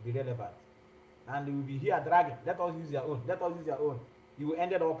be relevant. And they will be here dragging. Let us use their own. You will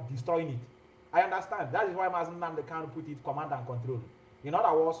end up destroying it. I understand. That is why Nnamdi Kanu put it command and control. In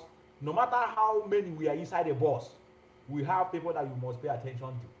other words, no matter how many we are inside a bus, we have people that you must pay attention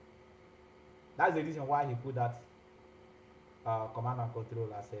to. That's the reason why he put that command and control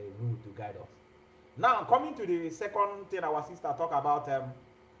as a rule to guide us. Now, coming to the second thing our sister talked about,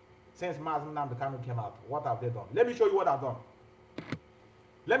 since Nnamdi Kanu came out, what have they done? Let me show you what I've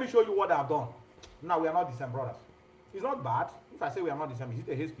done. Now, we are not the same brothers. It's not bad. If I say we are not the same, is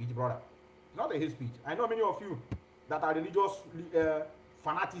it a hate speech, brother? It's not a hate speech. I know many of you that are religious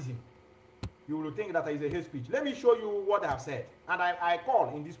fanaticism. You will think that is a hate speech. Let me show you what I have said. And I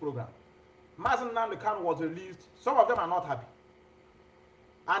call in this program. Nnamdi Kanu was released. Some of them are not happy.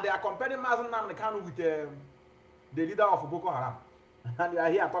 And they are comparing Nnamdi Kanu with the leader of Boko Haram. And they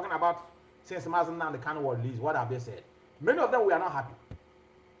are here talking about since Mazi Nnamdi Kanu was released, what have they said? Many of them we are not happy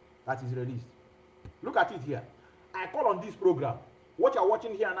that is released. Look at it here. I call on this program. What you're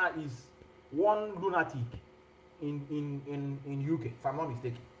watching here now is one lunatic in UK, if I'm not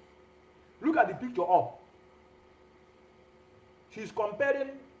mistaken. Look at the picture up. She's comparing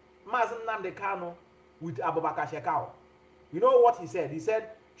Mazi Nnamdi Kanu with Abubakar Shekau. You know what he said? He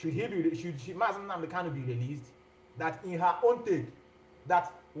said, should Mazi Nnamdi Kanu be released? That in her own take,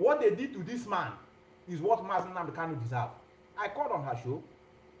 that what they did to this man is what Mazi Nnamdi Kanu deserves. I called on her show,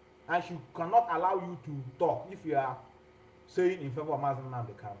 and she cannot allow you to talk if you are saying in favor of Mazi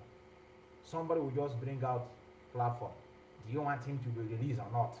Nnamdi Kanu. Somebody will just bring out platform. Do you want him to be released or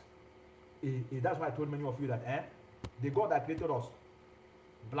not? That's why I told many of you that the God that created us,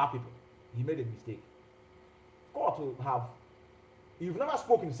 black people, he made a mistake. God to have, you've never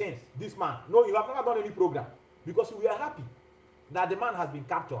spoken since this man. No, you have never done any program because we are happy that the man has been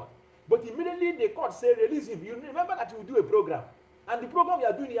captured. But immediately the court said release him. You remember that you do a program, and the program you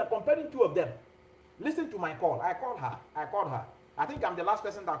are doing, you are comparing two of them. Listen to my call. I called her. I think I'm the last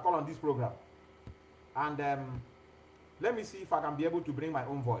person that called on this program. And let me see if I can be able to bring my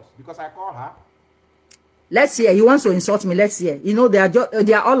own voice because I called her. Let's hear. You want to insult me? Let's hear. You know they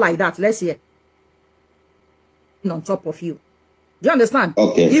are all like that. Let's hear. On top of you. Do you understand?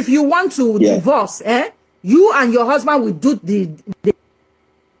 Okay. If you want to divorce, you and your husband will do the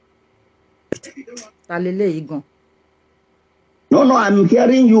No, I'm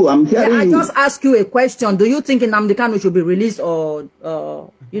hearing you. I'm hearing you. I just ask you a question. Do you think Nnamdi Kanu should be released or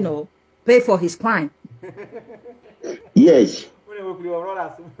pay for his crime? Yes. You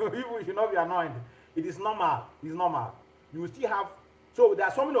should not be annoyed. It is normal. It's normal. You still have. So there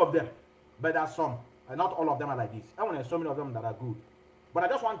are so many of them, but there are some. And not all of them are like this. I want to so many of them that are good. But I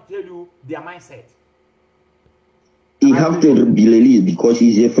just want to tell you their mindset. He have to be released because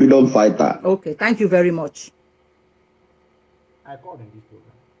he's a freedom fighter. Okay, thank you very much. I called in this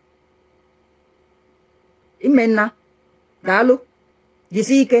program. Imenna, Galo,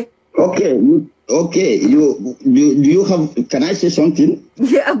 Jisike. Okay, do you have? Can I say something?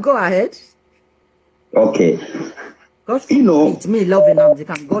 Yeah, go ahead. Okay. God, it's me loving Nnamdi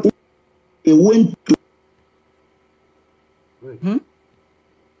Kanu. God. He went to.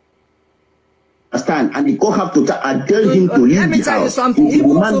 Understand, and the court have to tell him to leave. Let me tell you something.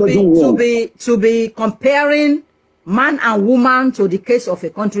 Even to be comparing man and woman to the case of a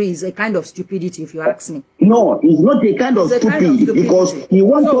country is a kind of stupidity, if you ask me. No, it's not a kind of stupidity because he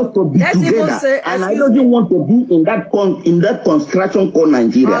wants us to be together, and I don't want to be in that construction called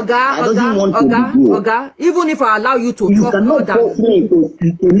Nigeria. I don't want to be here. Even if I allow you to talk more than force me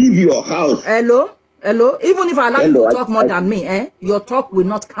to leave your house. Hello. Even if I allow you to talk more than me, your talk will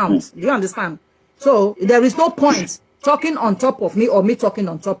not count. Do you understand? So there is no point talking on top of me or me talking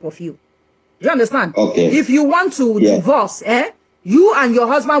on top of you. Do you understand? Okay. If you want to divorce, you and your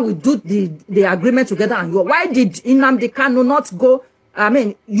husband will do the agreement together. And why did Nnamdi Kanu not go? I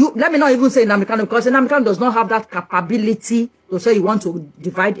mean, let me not even say Nnamdi Kanu because Nnamdi Kanu does not have that capability to say you want to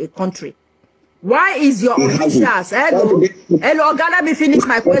divide a country. Why is your officials? Hello, let me finish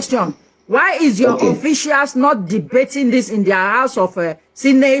my question. Why is your officials not debating this in their House of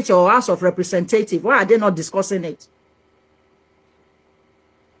Senate or House of Representatives? Why are they not discussing it?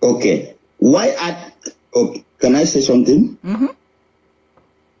 Okay. Can I say something?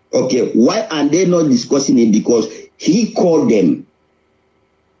 Okay. Why are they not discussing it? Because he called them.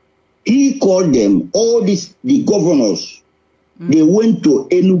 All the governors. They went to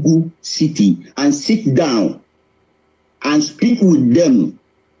Enugu City and sit down and speak with them.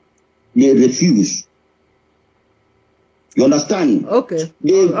 They refuse. You understand? Okay.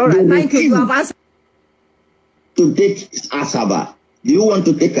 All right. Thank you. You have answered. To take Asaba. Do you want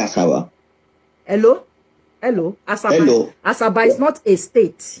to take Asaba? Hello? Asaba. Hello. Asaba is not a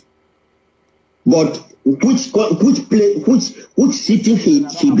state. But which city he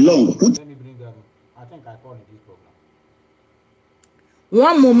belongs? Let me bring them. I think I called in this program.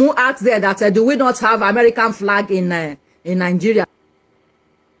 One Mumu asked there that do we not have American flag in Nigeria?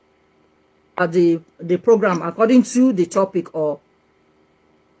 The program according to the topic or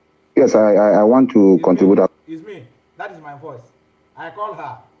yes, I want to contribute. It's me. That is my voice. I called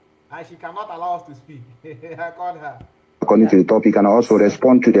her and she cannot allow us to speak. I called her. According to the topic, and also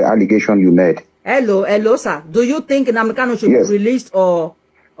respond to the allegation you made. Hello, sir. Do you think Nnamdi Kanu should be released or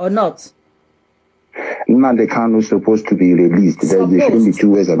not? Nnamdi Kanu is supposed to be released. There shouldn't be two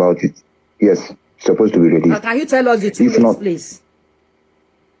ways about it. Yes, supposed to be released. Can you tell us the two ways, please?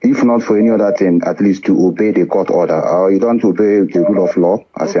 If not for any other thing, at least to obey the court order. You don't obey the rule of law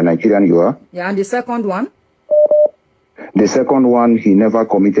as a Nigerian you are. Yeah, and the second one? The second one, he never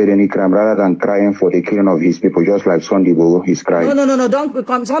committed any crime rather than crying for the killing of his people, just like Sunday Igboho, he's crying. No, don't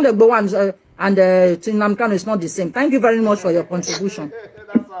become Sunday Igboho and Nnamdi Kanu is not the same. Thank you very much for your contribution.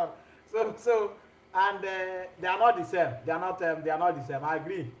 That's all. And they are not the same. They are not the same. I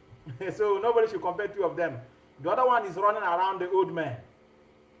agree. So nobody should compare two of them. The other one is running around the old man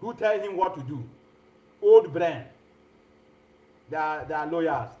who tell him what to do. Old brain. They are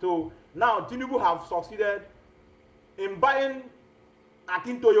lawyers. So now Tinubu have succeeded in buying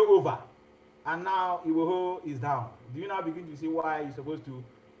Akintoyo over, and now Iwoho is down. Do you now begin to see why you're supposed to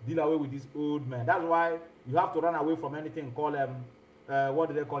deal away with this old man? That's why you have to run away from anything called what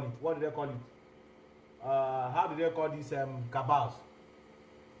do they call it? How do they call these cabals?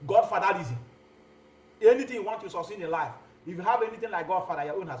 Godfatherism. Anything you want to succeed in life, if you have anything like Godfather,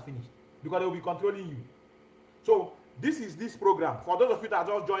 your own has finished, because they will be controlling you. So this is this program. For those of you that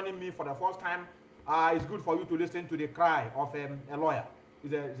are just joining me for the first time, it's good for you to listen to the cry of a lawyer.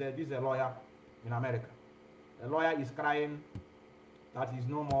 This is a lawyer in America. A lawyer is crying that he's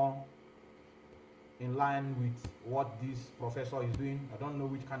no more in line with what this professor is doing. I don't know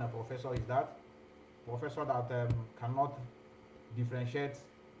which kind of professor is that. Professor that cannot differentiate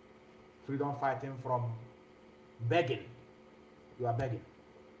freedom fighting from begging. You are begging.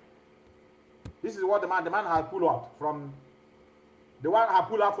 This is what the man has pulled out from. The one has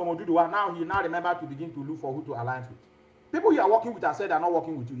pulled out from Oduduwa. Now he remember to begin to look for who to align with. People you are working with have said they are not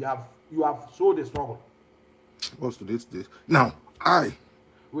working with you. You have showed a struggle. What's today's date? Now,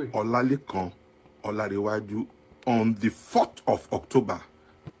 Olalekan Olarewaju, on the 4th of October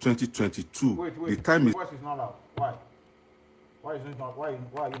 2022. Wait. The time is not loud. Why? Why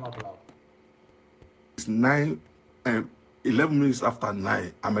are you not loud? It's 11 minutes after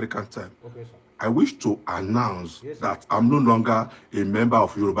 9 American time. Okay, sir. I wish to announce that I'm no longer a member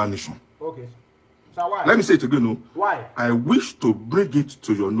of Yoruba Nation. Okay, sir. So why? Let me say it again. No. Why? I wish to bring it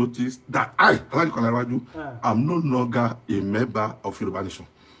to your notice that I'm no longer a member of Yoruba Nation.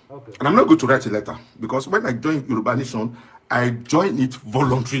 Okay. And I'm not going to write a letter, because when I joined Yoruba Nation, I joined it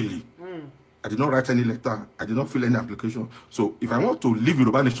voluntarily. I did not write any letter. I did not fill any application. So if I want to leave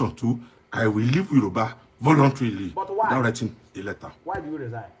Yoruba Nation too, I will leave Yoruba voluntarily. But why? Without writing a letter. Why do you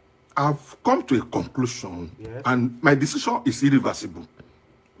resign? I've come to a conclusion, and my decision is irreversible.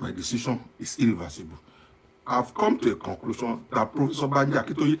 My decision is irreversible. I've come to a conclusion that Professor Banji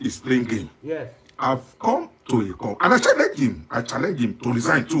Akintoye is playing game. Yes. I've come to a conclusion, and I challenge him to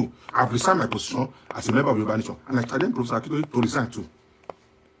resign too. I've resigned my position as a member of the Yoruba Nation, and I challenge Professor Akintoye to resign too.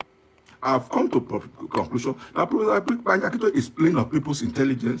 I've come to a conclusion that Professor Banji Akintoye is playing on people's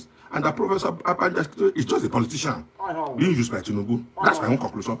intelligence, and that Professor Banji Akintoye is just a politician being used by Tinubu. That's my own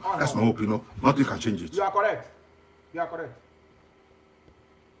conclusion. That's my own opinion. Nothing can change it. You are correct. You are correct.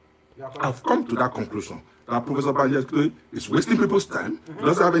 I've come to that conclusion that Professor Banji Akintoye is wasting people's time. He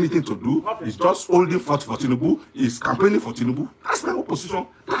doesn't have anything to do. He's just holding forth for Tinubu. He's campaigning for Tinubu. That's my own position.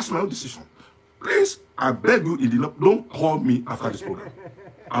 That's my own decision. Please, I beg you, don't call me after this program.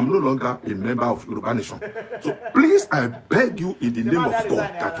 I'm no longer a member of Yoruba Nation. So please, I beg you in the name of God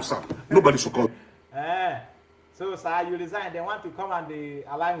that you serve. Nobody should call. So, sir, you resign. They want to come and they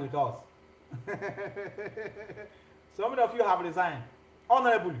align with us. So many of you have resigned.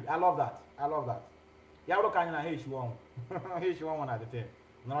 Honorably. I love that. I love that. Yaro Kanyana hey she won. Hey she won one at the time.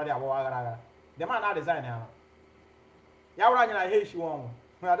 No, the man now resign now. Yaro Kanyana hey she won.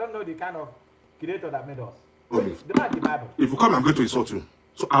 I don't know the kind of creator that made us. The man the Bible. If you come, I'm going to insult you.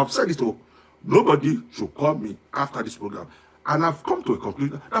 So I've said it all. Nobody should call me after this program. And I've come to a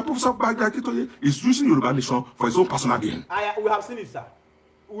conclusion that Professor Banji Akintoye is using Yoruba Nation for his own personal gain. We have seen it, sir.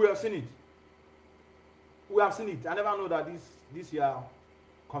 We have seen it. We have seen it. I never know that this year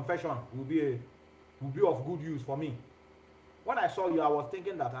confession will be of good use for me. When I saw you, I was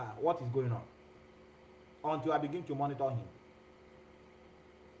thinking that what is going on? Until I begin to monitor him.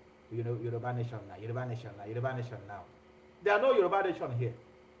 You know, Yoruba Nation now, Yoruba Nation now, Yoruba Nation now. There are no Yoruba Nation here.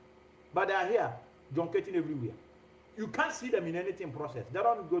 But they are here, junketing everywhere. You can't see them in anything process. They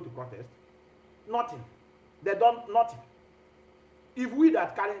don't go to protest. Nothing. They don't, nothing. If we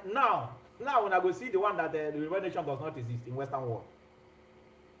that carry, now when I go see the one that the Yoruba Nation does not exist in Western world,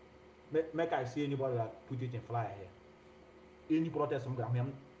 make I see anybody that put it in flyer here. Any protest, I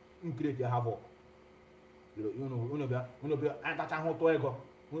mean, create a havoc. People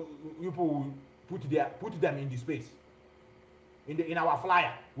will put them in the space. In our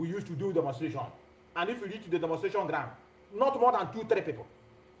flyer, we used to do demonstration. And if we reach the demonstration ground, not more than 2-3 people.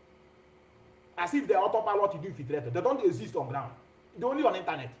 As if the autopilot you do infiltrated. They don't exist on ground. They're only on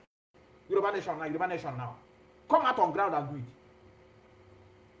internet. Yoruba Nation now, Yoruba Nation now. Come out on ground and do it.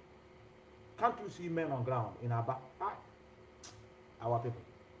 Can't you see men on ground in Aba? our people.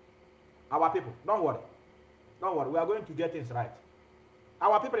 Our people, don't worry. Don't worry, we are going to get things right.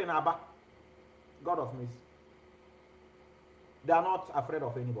 Our people in Aba, God of mercy, they are not afraid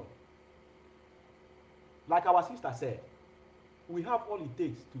of anybody. Like our sister said, we have all it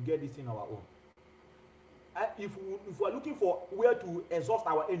takes to get this in our own. If we are looking for where to exhaust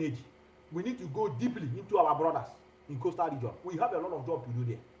our energy, we need to go deeply into our brothers in coastal region. We have a lot of job to do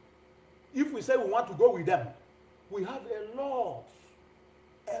there. If we say we want to go with them, we have a lot.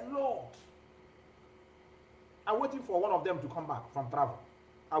 I'm waiting for one of them to come back from travel.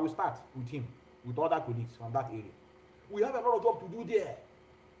 I will start with him, with other colleagues from that area. We have a lot of job to do there.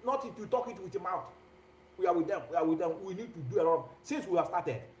 Not to talk it with the mouth. We are with them. We need to do a lot. Since we have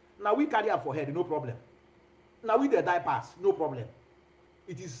started, now we carry up for head, no problem. Now we the diapers, no problem.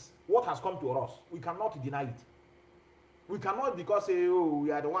 It is what has come to us. We cannot deny it. We cannot because say, oh,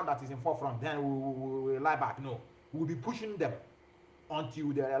 we are the one that is in forefront, then we lie back. No, we'll be pushing them until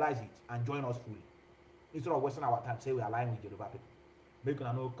they realize it and join us fully. Instead of wasting our time, say we are lying with Yoruba people. Make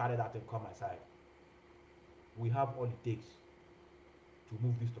them know carry that and come my side. We have all it takes to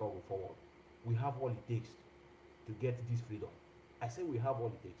move this struggle forward. We have all it takes to get this freedom. I say we have all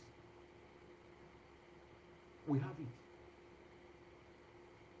it takes. We have it.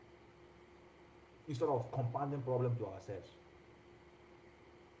 Instead of compounding problem to ourselves.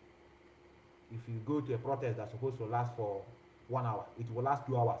 If you go to a protest that's supposed to last for 1 hour, it will last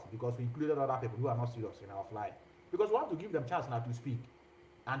 2 hours because we included other people who are not serious in our flight. Because we want to give them chance now to speak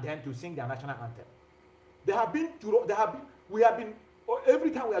and then to sing their national anthem. Every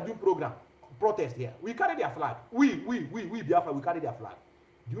time we are doing program, protest here, we carry their flag. We Biafra, we carry their flag.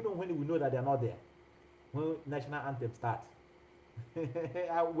 Do you know when we know that they are not there? When national anthem starts.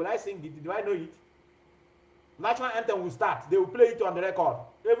 Will I sing it? Do I know it? National anthem will start. They will play it on the record.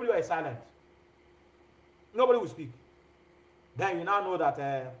 Everywhere is silent. Nobody will speak. Then you now know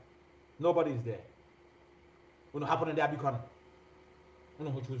that nobody is there. What happen in there because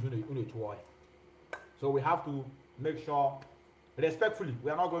so we have to make sure respectfully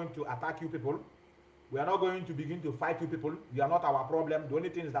we are not going to attack you people. We are not going to begin to fight you people. You are not our problem. The only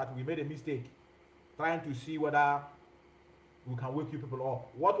thing is that we made a mistake trying to see whether we can wake you people up.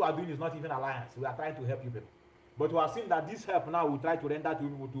 What we are doing is not even alliance. We are trying to help you people. But we have seen that this help now we try to render to you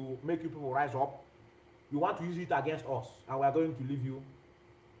people to make you people rise up. You want to use it against us, and we are going to leave you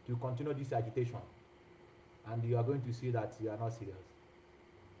to continue this agitation. And you are going to see that you are not serious.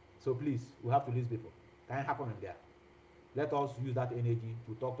 So please, we have to lose people. Can't happen in there. Let us use that energy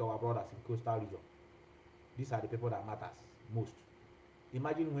to talk to our brothers in coastal region. These are the people that matters most.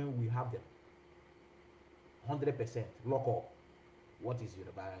 Imagine when we have them 100% lock up. What is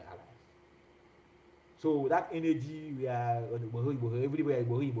Yoruba alliance? So that energy we are everywhere.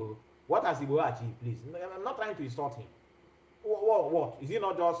 What has Igbo achieved, please? I'm not trying to insult him. What? Is he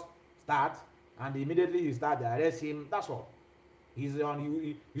not just start and immediately you start to arrest him? That's all. He's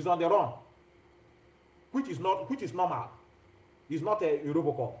on the run, which is normal. He's not a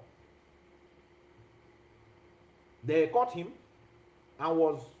Robocop. They caught him and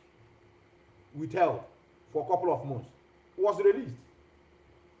was withheld for a couple of months. Was released.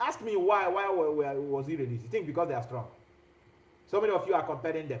 Ask me why was he released? You think because they are strong? So many of you are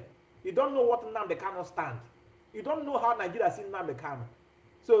comparing them. You don't know what Nnamdi Kanu stand. You don't know how Nigeria sees Nnamdi Kanu.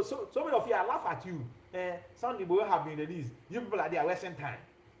 So many of you are laugh at you. Sunday boy have been released. You people are there wasting time.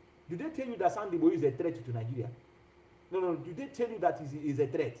 Did they tell you that Sunday boy is a threat to Nigeria? No. Did they tell you that he is a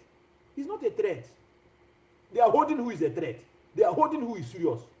threat? He's not a threat. They are holding who is a threat. They are holding who is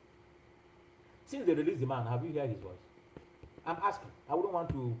serious. Since they released the man, have you heard his voice? I'm asking. I wouldn't want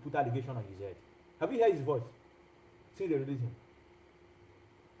to put allegation on his head. Have you heard his voice? Since they released him.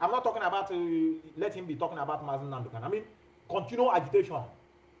 I'm not talking about let him be talking about Mazi Nnamdi. I mean, continue agitation,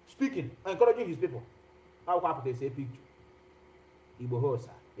 speaking, encouraging his people. How come they say picture? Igbo Hosa,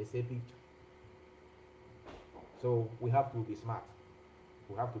 they say picture. So we have to be smart.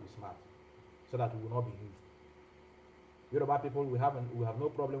 We have to be smart so that we will not be used. Yoruba people, we have no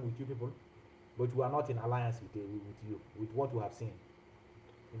problem with you people, but we are not in alliance with you, with what we have seen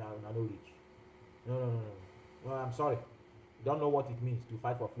in our knowledge. No, I'm sorry. Don't know what it means to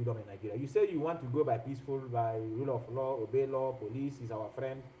fight for freedom in Nigeria. You say you want to go by peaceful, by rule of law, obey law, police is our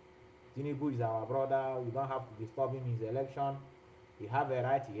friend, Tinubu is our brother, we don't have to disturb him in his election, he have a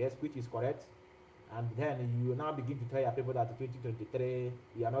right, yes, which is correct, and then you now begin to tell your people that in 2023,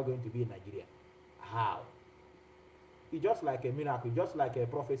 you are not going to be in Nigeria. How? It's just like a miracle, just like a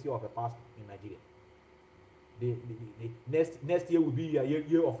prophecy of a past in Nigeria. The next year will be a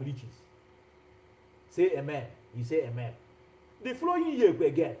year of riches. Say amen. You say amen. The following year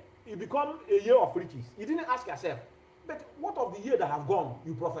again, it become a year of riches. You didn't ask yourself, But what of the year that have gone,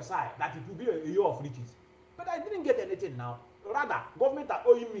 you prophesy that it will be a year of riches. But I didn't get anything now. Rather, government are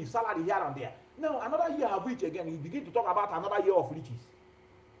owing me salary here and there. Now, another year have reached again. You begin to talk about another year of riches.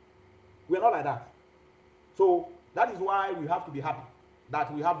 We are not like that. So, that is why we have to be happy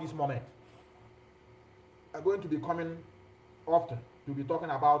that we have this moment. I'm going to be coming often to be talking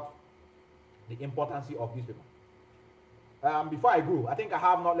about the importance of these people. Before I go, I think I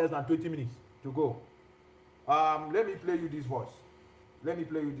have not less than 20 minutes to go. Let me play you this voice. Let me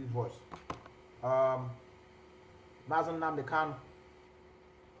play you this voice. Mazi Nnamdi Kanu.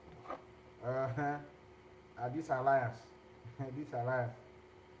 This alliance. This alliance.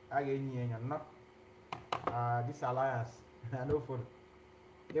 I get no. This alliance. I know follow.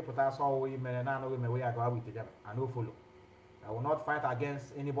 They put us all women and I know women we are going with together. I know follow. I will not fight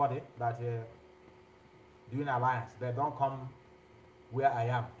against anybody that doing alliance. They don't come where I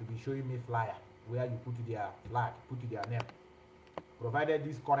am to be showing me flyer where you put their flag, put their name. Provided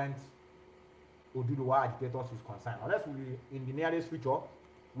this current Oduduwa agitators is concerned. Unless we, in the nearest future,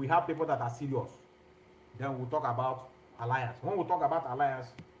 we have people that are serious, then we'll talk about alliance. When we talk about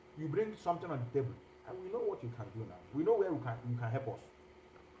alliance, you bring something on the table, and we know what you can do now. We know where you can help us.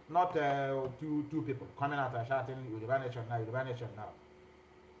 Not two people coming out and shouting, Yoruba nation now, Yoruba nation now.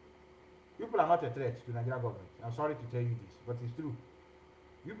 People are not a threat to Nigerian government. I'm sorry to tell you this, but it's true.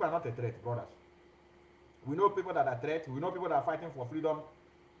 People are not a threat, brothers. We know people that are threats. We know people that are fighting for freedom.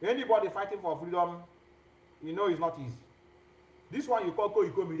 Anybody fighting for freedom, you know it's not easy. This one you call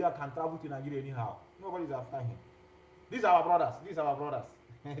Koiko Media can travel to Nigeria anyhow. Nobody's after him. These are our brothers. These are our brothers.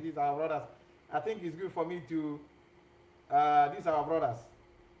 These are our brothers. I think it's good for me to. These are our brothers.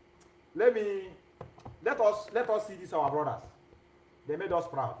 Let us see these are our brothers. They made us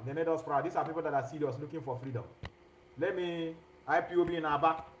proud. They made us proud. These are people that are serious, looking for freedom. Let me IPOB in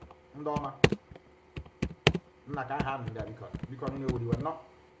Aba. Ndoma. I can't hand in there because you know what you were not.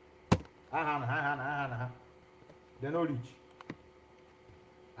 I hand. They no reach.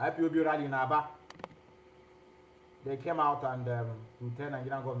 IPOB rally in Aba. They came out and to tell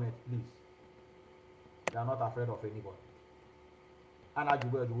Nigerian government, please, they are not afraid of anybody. And I do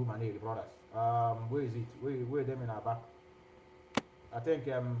the woman, the brothers. Where is it? Where them in Aba? I think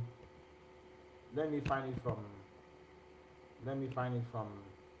let me find it from.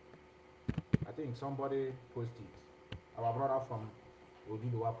 I think somebody posted it. Our brother from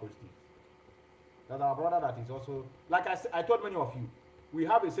Oduduwa posted it. That's our brother that is also, like I told many of you, we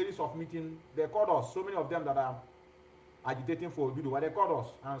have a series of meetings. They called us, so many of them that are agitating for Oduduwa, they called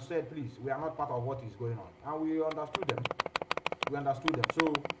us and said, please, we are not part of what is going on. And we understood them.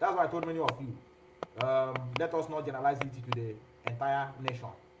 So that's why I told many of you, let us not generalize it to the entire nation.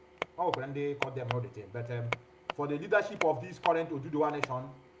 Oh, when they call them all the thing. But for the leadership of this current Oduduwa nation,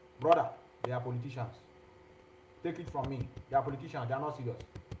 brother, they are politicians. Take it from me. They are politicians. They are not serious.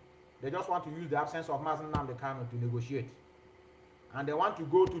 They just want to use the absence of Mazi Nnamdi Kanu to negotiate. And they want to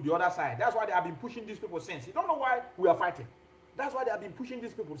go to the other side. That's why they have been pushing these people since. You don't know why we are fighting. That's why they have been pushing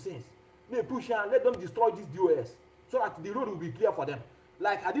these people since. They push and let them destroy these DOS so that the road will be clear for them.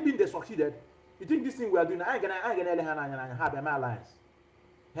 Like, had it been they succeeded, you think this thing we are doing, I ain't gonna have an alliance.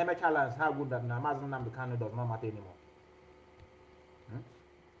 How much alliance, how good that Mazi Nnamdi Kanu does not matter anymore.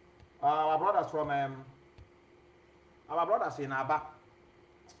 Our brothers in Aba.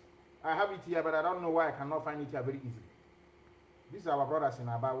 I have it here, but I don't know why I cannot find it here very easily. These are our brothers in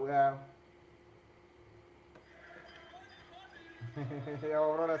Aba. Where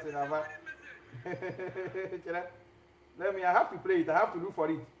our brothers in Aba. I have to play it. I have to look for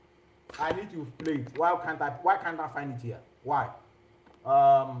it. I need to play it. Why can't I find it here? Why?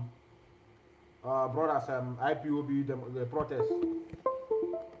 Brothers, IPOB, the protest.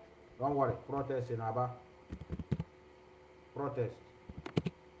 Don't worry, protest in Aba. Protest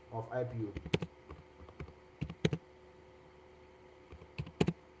of IPOB.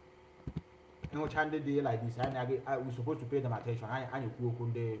 You know, Chande day like this, we're supposed to pay them attention.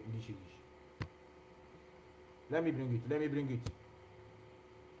 Let me bring it.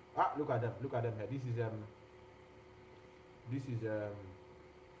 Ah, look at them here. This is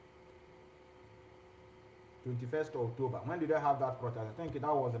 21st of October. When did they have that protest? I think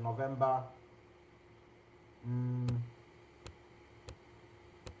that was in November.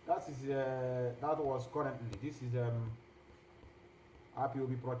 That was currently. This is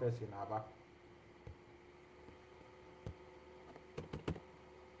IPOB protest in Aba.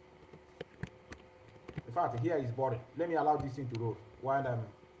 In fact, here is boring. Let me allow this thing to roll. While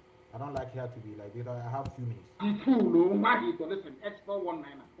I don't like here to be like this. I have a few minutes. I'm full, Mazi, to listen. Expert 19.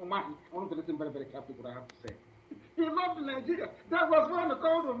 Mazi, I want to listen very, very carefully what I have to say. loved Nigeria. That was one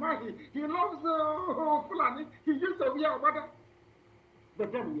called Mazi. He loves Fulani. He used to be our brother.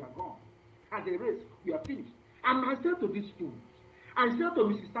 But then we are gone. As a race, we are finished. And I said to these fools, I said to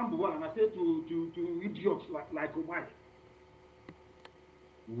Mrs. Tambuwal, and I said to idiots like Omar,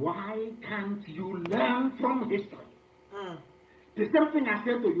 why can't you learn from history? The same thing I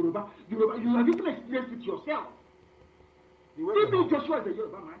said to Yoruba, you have even experienced it yourself. Even Joshua is a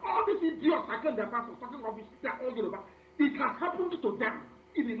Yoruba man. All these idiots against their pastors talking rubbish, they're all Yoruba. It has happened to them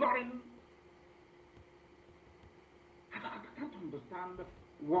in the Lorraine. I can't understand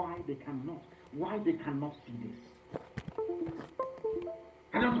why they cannot see this.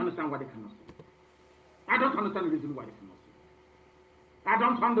 I don't understand why they cannot see it. I don't understand the reason why they cannot see it. I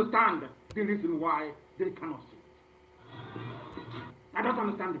don't understand the reason why they cannot see it. I don't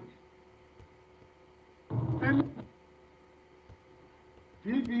understand it. And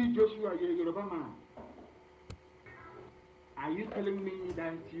TV Joshua, Yoruba man, are you telling me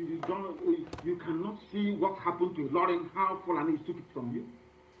that you cannot see what happened to Lauren, how Fulani took it from you?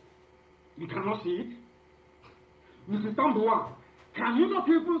 You cannot see it? Mrs. Tambuwa, can you not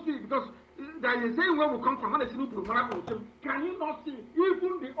even see it? Because there is a saying where we come from, can you not see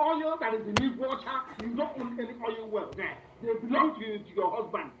even the oil that is in the water? You don't own any oil well there. They belong to your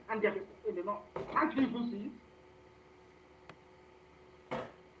husband and they're in the north. Can't you even see it?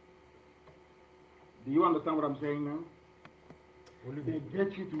 Do you understand what I'm saying now? They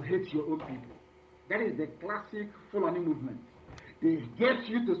get you to hate your own people. That is the classic Fulani movement. They get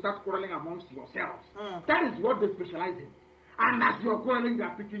you to start quarreling amongst yourselves. That is what they specialize in. And as you're quarreling, they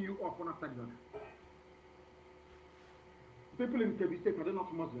are picking you up one after the other. People in Kebbi State, are they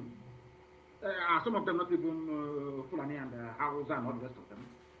not Muslim? Some of them not even Fulani and Hausa and all the rest of them.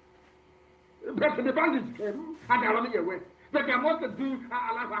 But the bandits came and they are running away. But they are not doing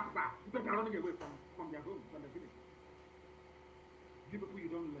Allah Akbar. But they are running away from their homes, from the village. You people, you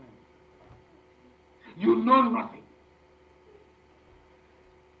don't learn. You know nothing.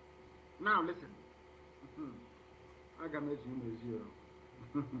 Now listen. I can make you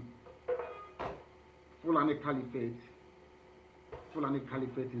Fulani Caliphate. Fulani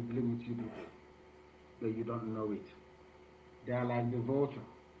Caliphate is dealing with you people. But you don't know it. They are like the vulture.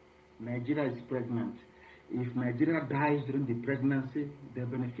 Nigeria is pregnant. If Nigeria dies during the pregnancy, they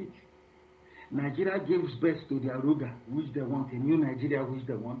benefit. Nigeria gives birth to the Aruga, which they want, a new Nigeria, which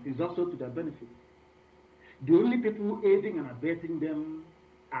they want, is also to their benefit. The only people aiding and abetting them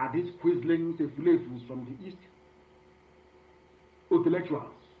are these quislings, flavors from the East,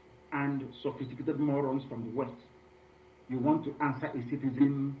 intellectuals, and sophisticated morons from the West. You want to answer a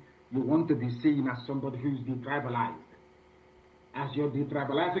citizen, you want to be seen as somebody who is detribalized. As you're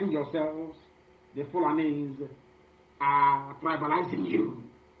detribalizing yourselves, the Fulanis are tribalizing you.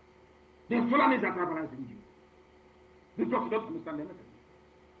 The Fulanis are tribalizing you. Because you don't understand anything.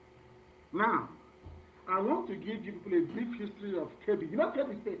 Now, I want to give you people a brief history of Kebbi. You know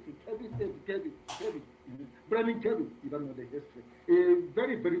Kebbi State, Kebbi. Brennan Kebbi, you don't know the history.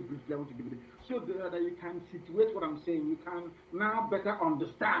 Very, very briefly, I want to give you this. So that you can situate what I'm saying. You can now better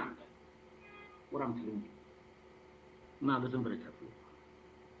understand what I'm telling you. Now, listen very carefully.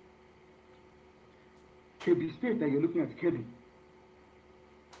 Kebbi State that you're looking at, Kebbi,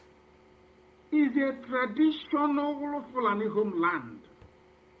 is a traditional Fulani homeland.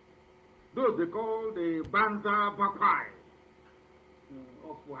 Those they call the Banza Bakwai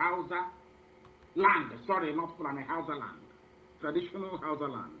of Hausa land. Sorry, not Fulani, Hausa land. Traditional Hausa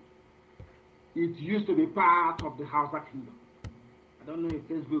land. It used to be part of the Hausa kingdom. I don't know if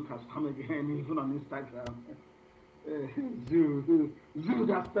Facebook has come again, even on Instagram. Zoo,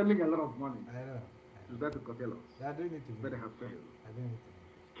 they are spending a lot of money. I know. To try to curtail us. They are doing it to me. But they have failed. I doing it to me.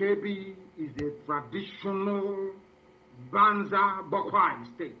 Kebbi is a traditional Banza Bakwai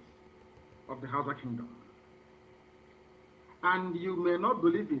state of the Hausa kingdom. And you may not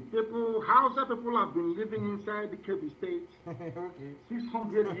believe it. Hausa people have been living inside the Kebbi state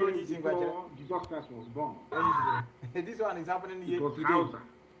 600 years before Jesus Christ was born. This one is happening here today. Hausa.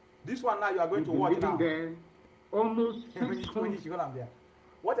 This one now you are going to watch now. There almost 600.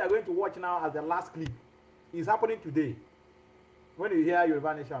 What you are going to watch now as the last clip is happening today. When you hear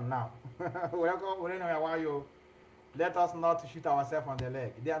Yoruba Nation now, welcome. Let us not shoot ourselves on the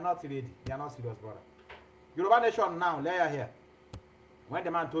leg. They are not ready. They are not serious, brother. Yoruba Nation now, lay here. When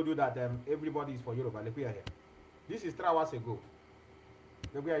the man told you that everybody is for Yoruba, look here. This is 3 hours ago.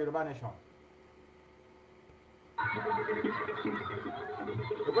 Look here, Yoruba Nation.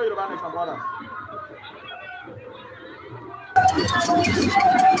 Look here, Yoruba Nation, brothers.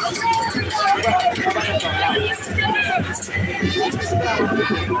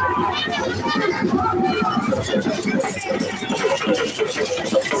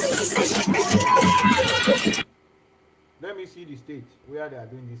 Let me see the state where they are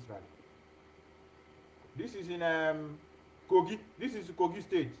doing this rally. This is in Kogi. This is Kogi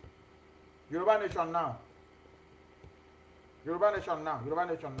State. Yoruba Nation now. Yoruba Nation now. Yoruba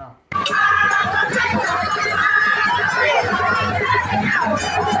Nation now.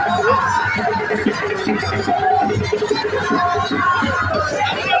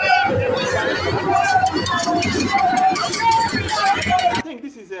 I think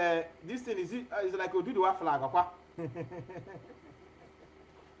this is this thing is like a Oduduwa flag, okay?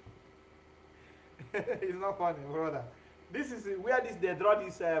 It's not funny, brother. This is where they draw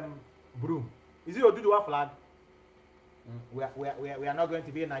this broom. Is it Oduduwa flag? We are not going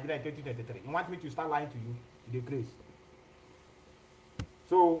to be in Nigeria in 2023. You want me to start lying to you? The grace.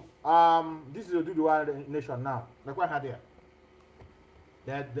 So this is Oduduwa nation now. Like what had there?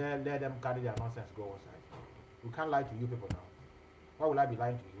 Let them carry their nonsense go outside. We can't lie to you people now. Why will I be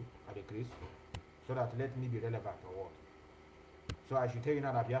lying to you at the grace? So that let me be relevant or what? So I should tell you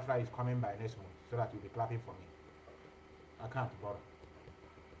now that Biafra is coming by next month, so that you'll be clapping for me. I can't, brother.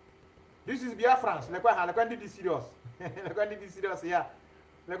 This is Biafrans. Like when did this serious? Like when did this serious here?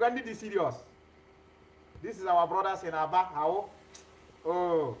 Like when did this serious? This is our brothers in Aba. How?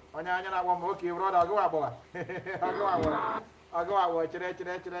 Oh, okay, brother, I'll go about. I'll go out.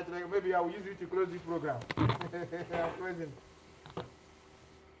 Maybe I will use you to close this program. I'm closing.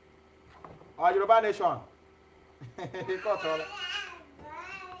 Our Yoruba Nation.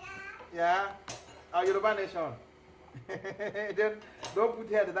 Yeah, our Yoruba Nation. Don't put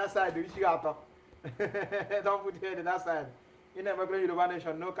here to that side. Don't put here to that side. You never go Yoruba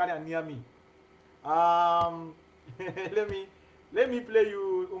Nation. No carry near me. Let me play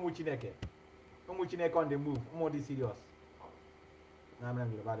you Umuchineke. Umuchineke on the move. More serious. I'm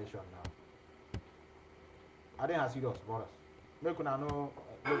in Yoruba Nation now. I didn't have serious, brothers. Make una know.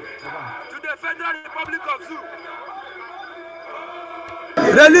 To the Federal Republic of Zoo.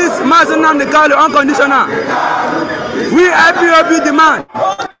 Release Mazi Nnamdi unconditional. We IPOB demand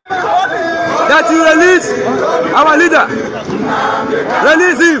that you release our leader.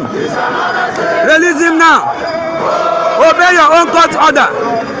 Release him. Release him now. Obey your own court order.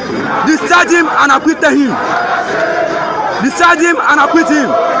 Discharge him and acquit him. Discharge him and acquit him.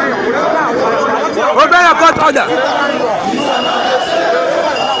 Obey your court order.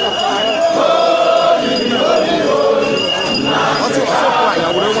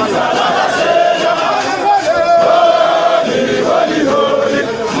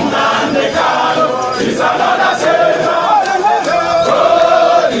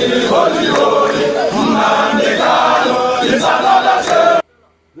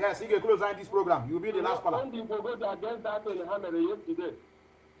 Yes, he can close down this program. You'll be the last caller.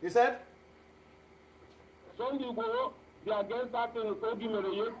 He said? They are against that thing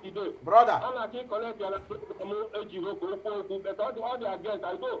yesterday. Brother. And I can't collect your because all the against,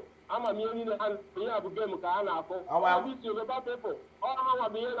 I know. I'm a million and we have a game of all these Yoruba people. All how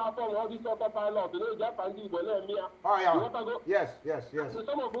I'm here now from all these other pilots. They just find you when they're here. Oh, yeah. Yes. So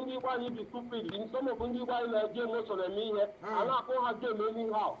some of them want to be stupid. Some of them want to game also than me here. And I can't have game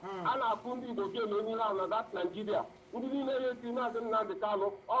anyhow. And I couldn't go game anyhow. And that's Nigeria. We didn't know anything else than the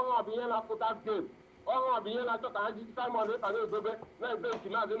Kanu. All I'll be here after that game. Oh, I'll be here after I just time on it. I know the best. Let's go to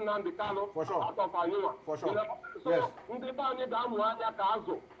Nnamdi Kanu. For sure. Out of Anua. For sure. So, in the Bani Damuania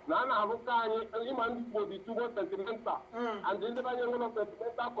Kazo. Nana Rukani, Iman will be too much sentimental. And in the Bani of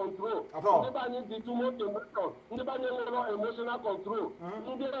sentimental control. In the Bani be too much emotional. In the Bani emotional control.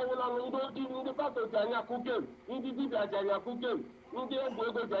 In the part of Janya cooking. In the Bibia Janya cooking. In the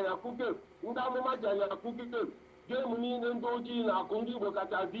Gogo Janya cooking. In the Mama Janya cooking. Game mean and doji na kundi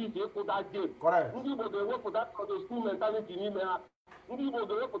bokata this for that game. Correct. Ndi bo dey work for that for the school mentality ni me. Ndi bo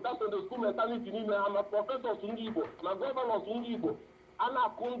dey work for that for the school mentality ni me. I'm a professor Ndi Igbo. I'm a governor Ndi Igbo. Ana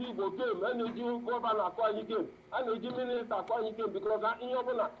kundi Igbo game. Energy governor kwa ni game. Energy minister kwa ni game because I in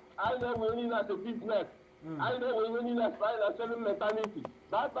obuna I know we need as a business. I know we need as financial mentality.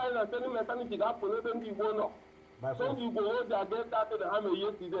 That financial mentality that for them Igbo no. So Igbo hold their get that to the hammer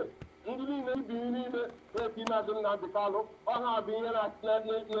yesterday. Ndị niile bi n'ime eti Mazi Nnamdi Kanu ọ na-abụ ihe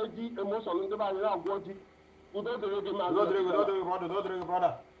na-eji emotion ndị be anyị na-agwọ ji udo dịrị gị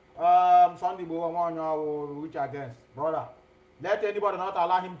brother. Sunday Igbo nwaanyị ọwụ which against brother. Let anybody not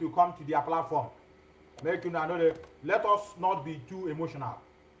allow him to come to their platform. Make you know let us not be too emotional.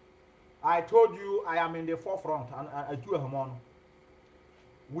 I told you I am in the forefront and I do a hormone.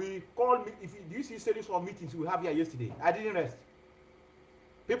 We called me. Do you see series of meetings we have here yesterday? I didn't rest.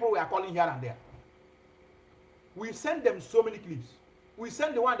 People were calling here and there. We sent them so many clips. We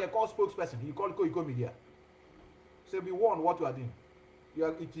sent the one they call spokesperson. He called Koiko Media. So be warned what you are doing.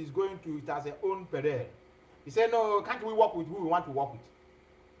 It is going to, it has its own peril. He said, no, can't we work with who we want to work with?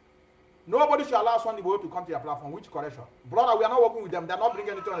 Nobody should allow Sunday to come to their platform. Which correction? Brother, we are not working with them. They are not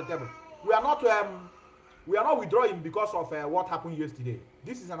bringing anything on the table. We are not withdrawing because of what happened yesterday.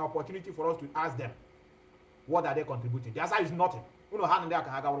 This is an opportunity for us to ask them, what are they contributing? The answer is nothing. We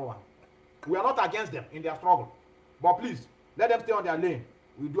are not against them in their struggle. But please, let them stay on their lane.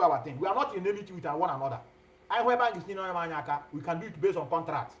 We do our thing. We are not in enmity with one another. We can do it based on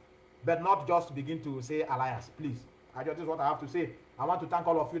contracts, but not just begin to say alliance. Please, this is what I have to say. I want to thank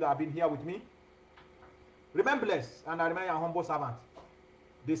all of you that have been here with me. Remain blessed, and I remain your humble servant.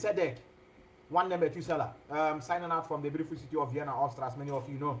 They said that one name Methuselah, signing out from the beautiful city of Vienna, Austria, as many of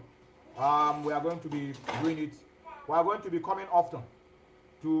you know. We are going to be doing it. We are going to be coming often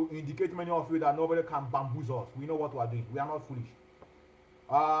to indicate many of you that nobody can bamboozle us. We know what we are doing. We are not foolish.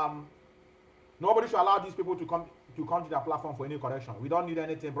 Nobody should allow these people to come to their platform for any correction. We don't need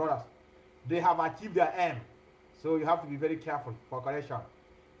anything, brothers. They have achieved their aim. So you have to be very careful for correction.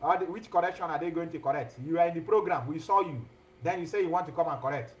 Which correction are they going to correct? You are in the program. We saw you. Then you say you want to come and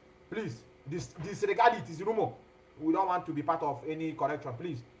correct. Please, disregard it. It's rumor. We don't want to be part of any correction.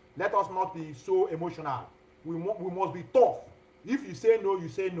 Please, let us not be so emotional. We must be tough. If you say no, you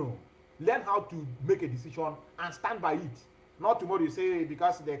say no. Learn how to make a decision and stand by it. Not tomorrow you say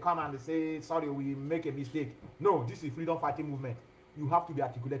because they come and they say, sorry, we make a mistake. No, this is freedom fighting movement. You have to be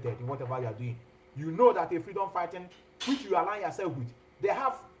articulated in whatever you are doing. You know that a freedom fighting, which you align yourself with, they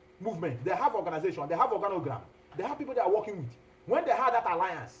have movement, they have organization, they have organogram, they have people they are working with. When they had that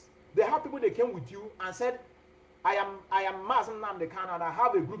alliance, they have people that came with you and said, I am Mazi Nnamdi Kanu and I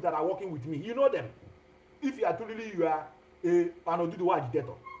have a group that are working with me. You know them. If you are truly an Oduduwa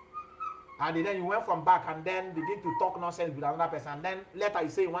agitator. And then you went from back and then begin to talk nonsense with another person. And then later you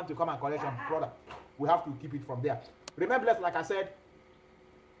say you want to come and correction, brother. We have to keep it from there. Remain blessed, like I said,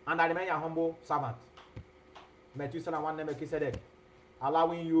 and I remain your humble servant. Methuselah one name Kisedek,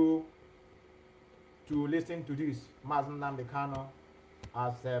 allowing you to listen to this Mazi Nnamdi Kanu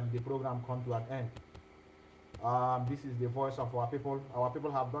as the program comes to an end. This is the voice of our people. Our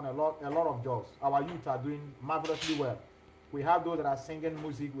people have done a lot of jobs. Our youth are doing marvelously well. We have those that are singing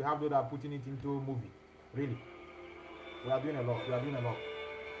music. We have those that are putting it into a movie. Really. We are doing a lot. We are doing a lot.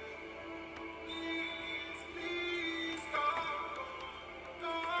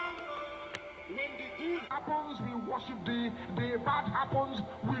 When the good happens, we worship thee. The bad happens,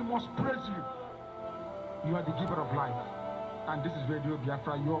 we must praise you. You are the giver of life. And this is Radio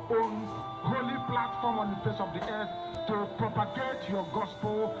Biafra, your own holy platform on the face of the earth to propagate your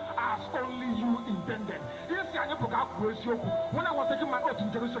gospel as only you intended. When I was taking my oath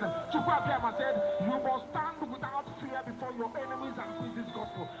in Jerusalem, Chukwuabiama said, you must stand without fear before your enemies and preach this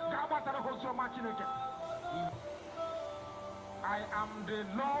gospel. I am the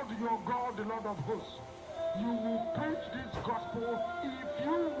Lord your God, the Lord of hosts. You will preach this gospel. If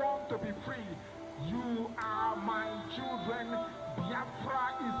you want to be free, you are my children.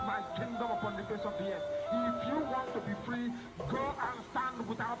 Biafra is my kingdom upon the face of the earth. If you want to be free, go and stand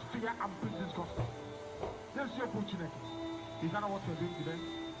without fear and preach this gospel. That's your opportunity. Is that not what you're doing today?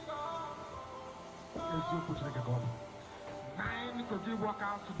 That's your opportunity, God. 9 Kogi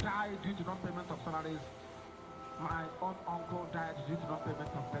workers died due to non-payment of salaries. My own uncle died due to non-payment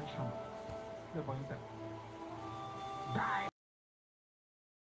of pension. Died